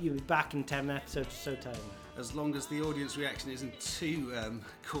BashCast. I hope you'll be back in 10 episodes or so time. As long as the audience reaction isn't too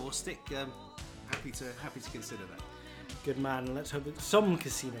caustic, happy to consider that. Good man. Let's hope that some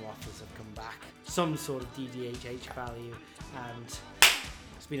casino offers have come back, some sort of DDHH value, and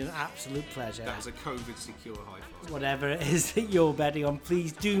it's been an absolute pleasure. That was a COVID secure high five. Whatever it is that you're betting on,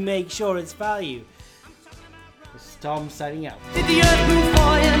 please do make sure it's value. This is Tom signing out. Did the earth move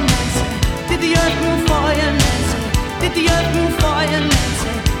for you, Nancy? Did the earth move for you, Nancy? Did the earth move for you, Nancy?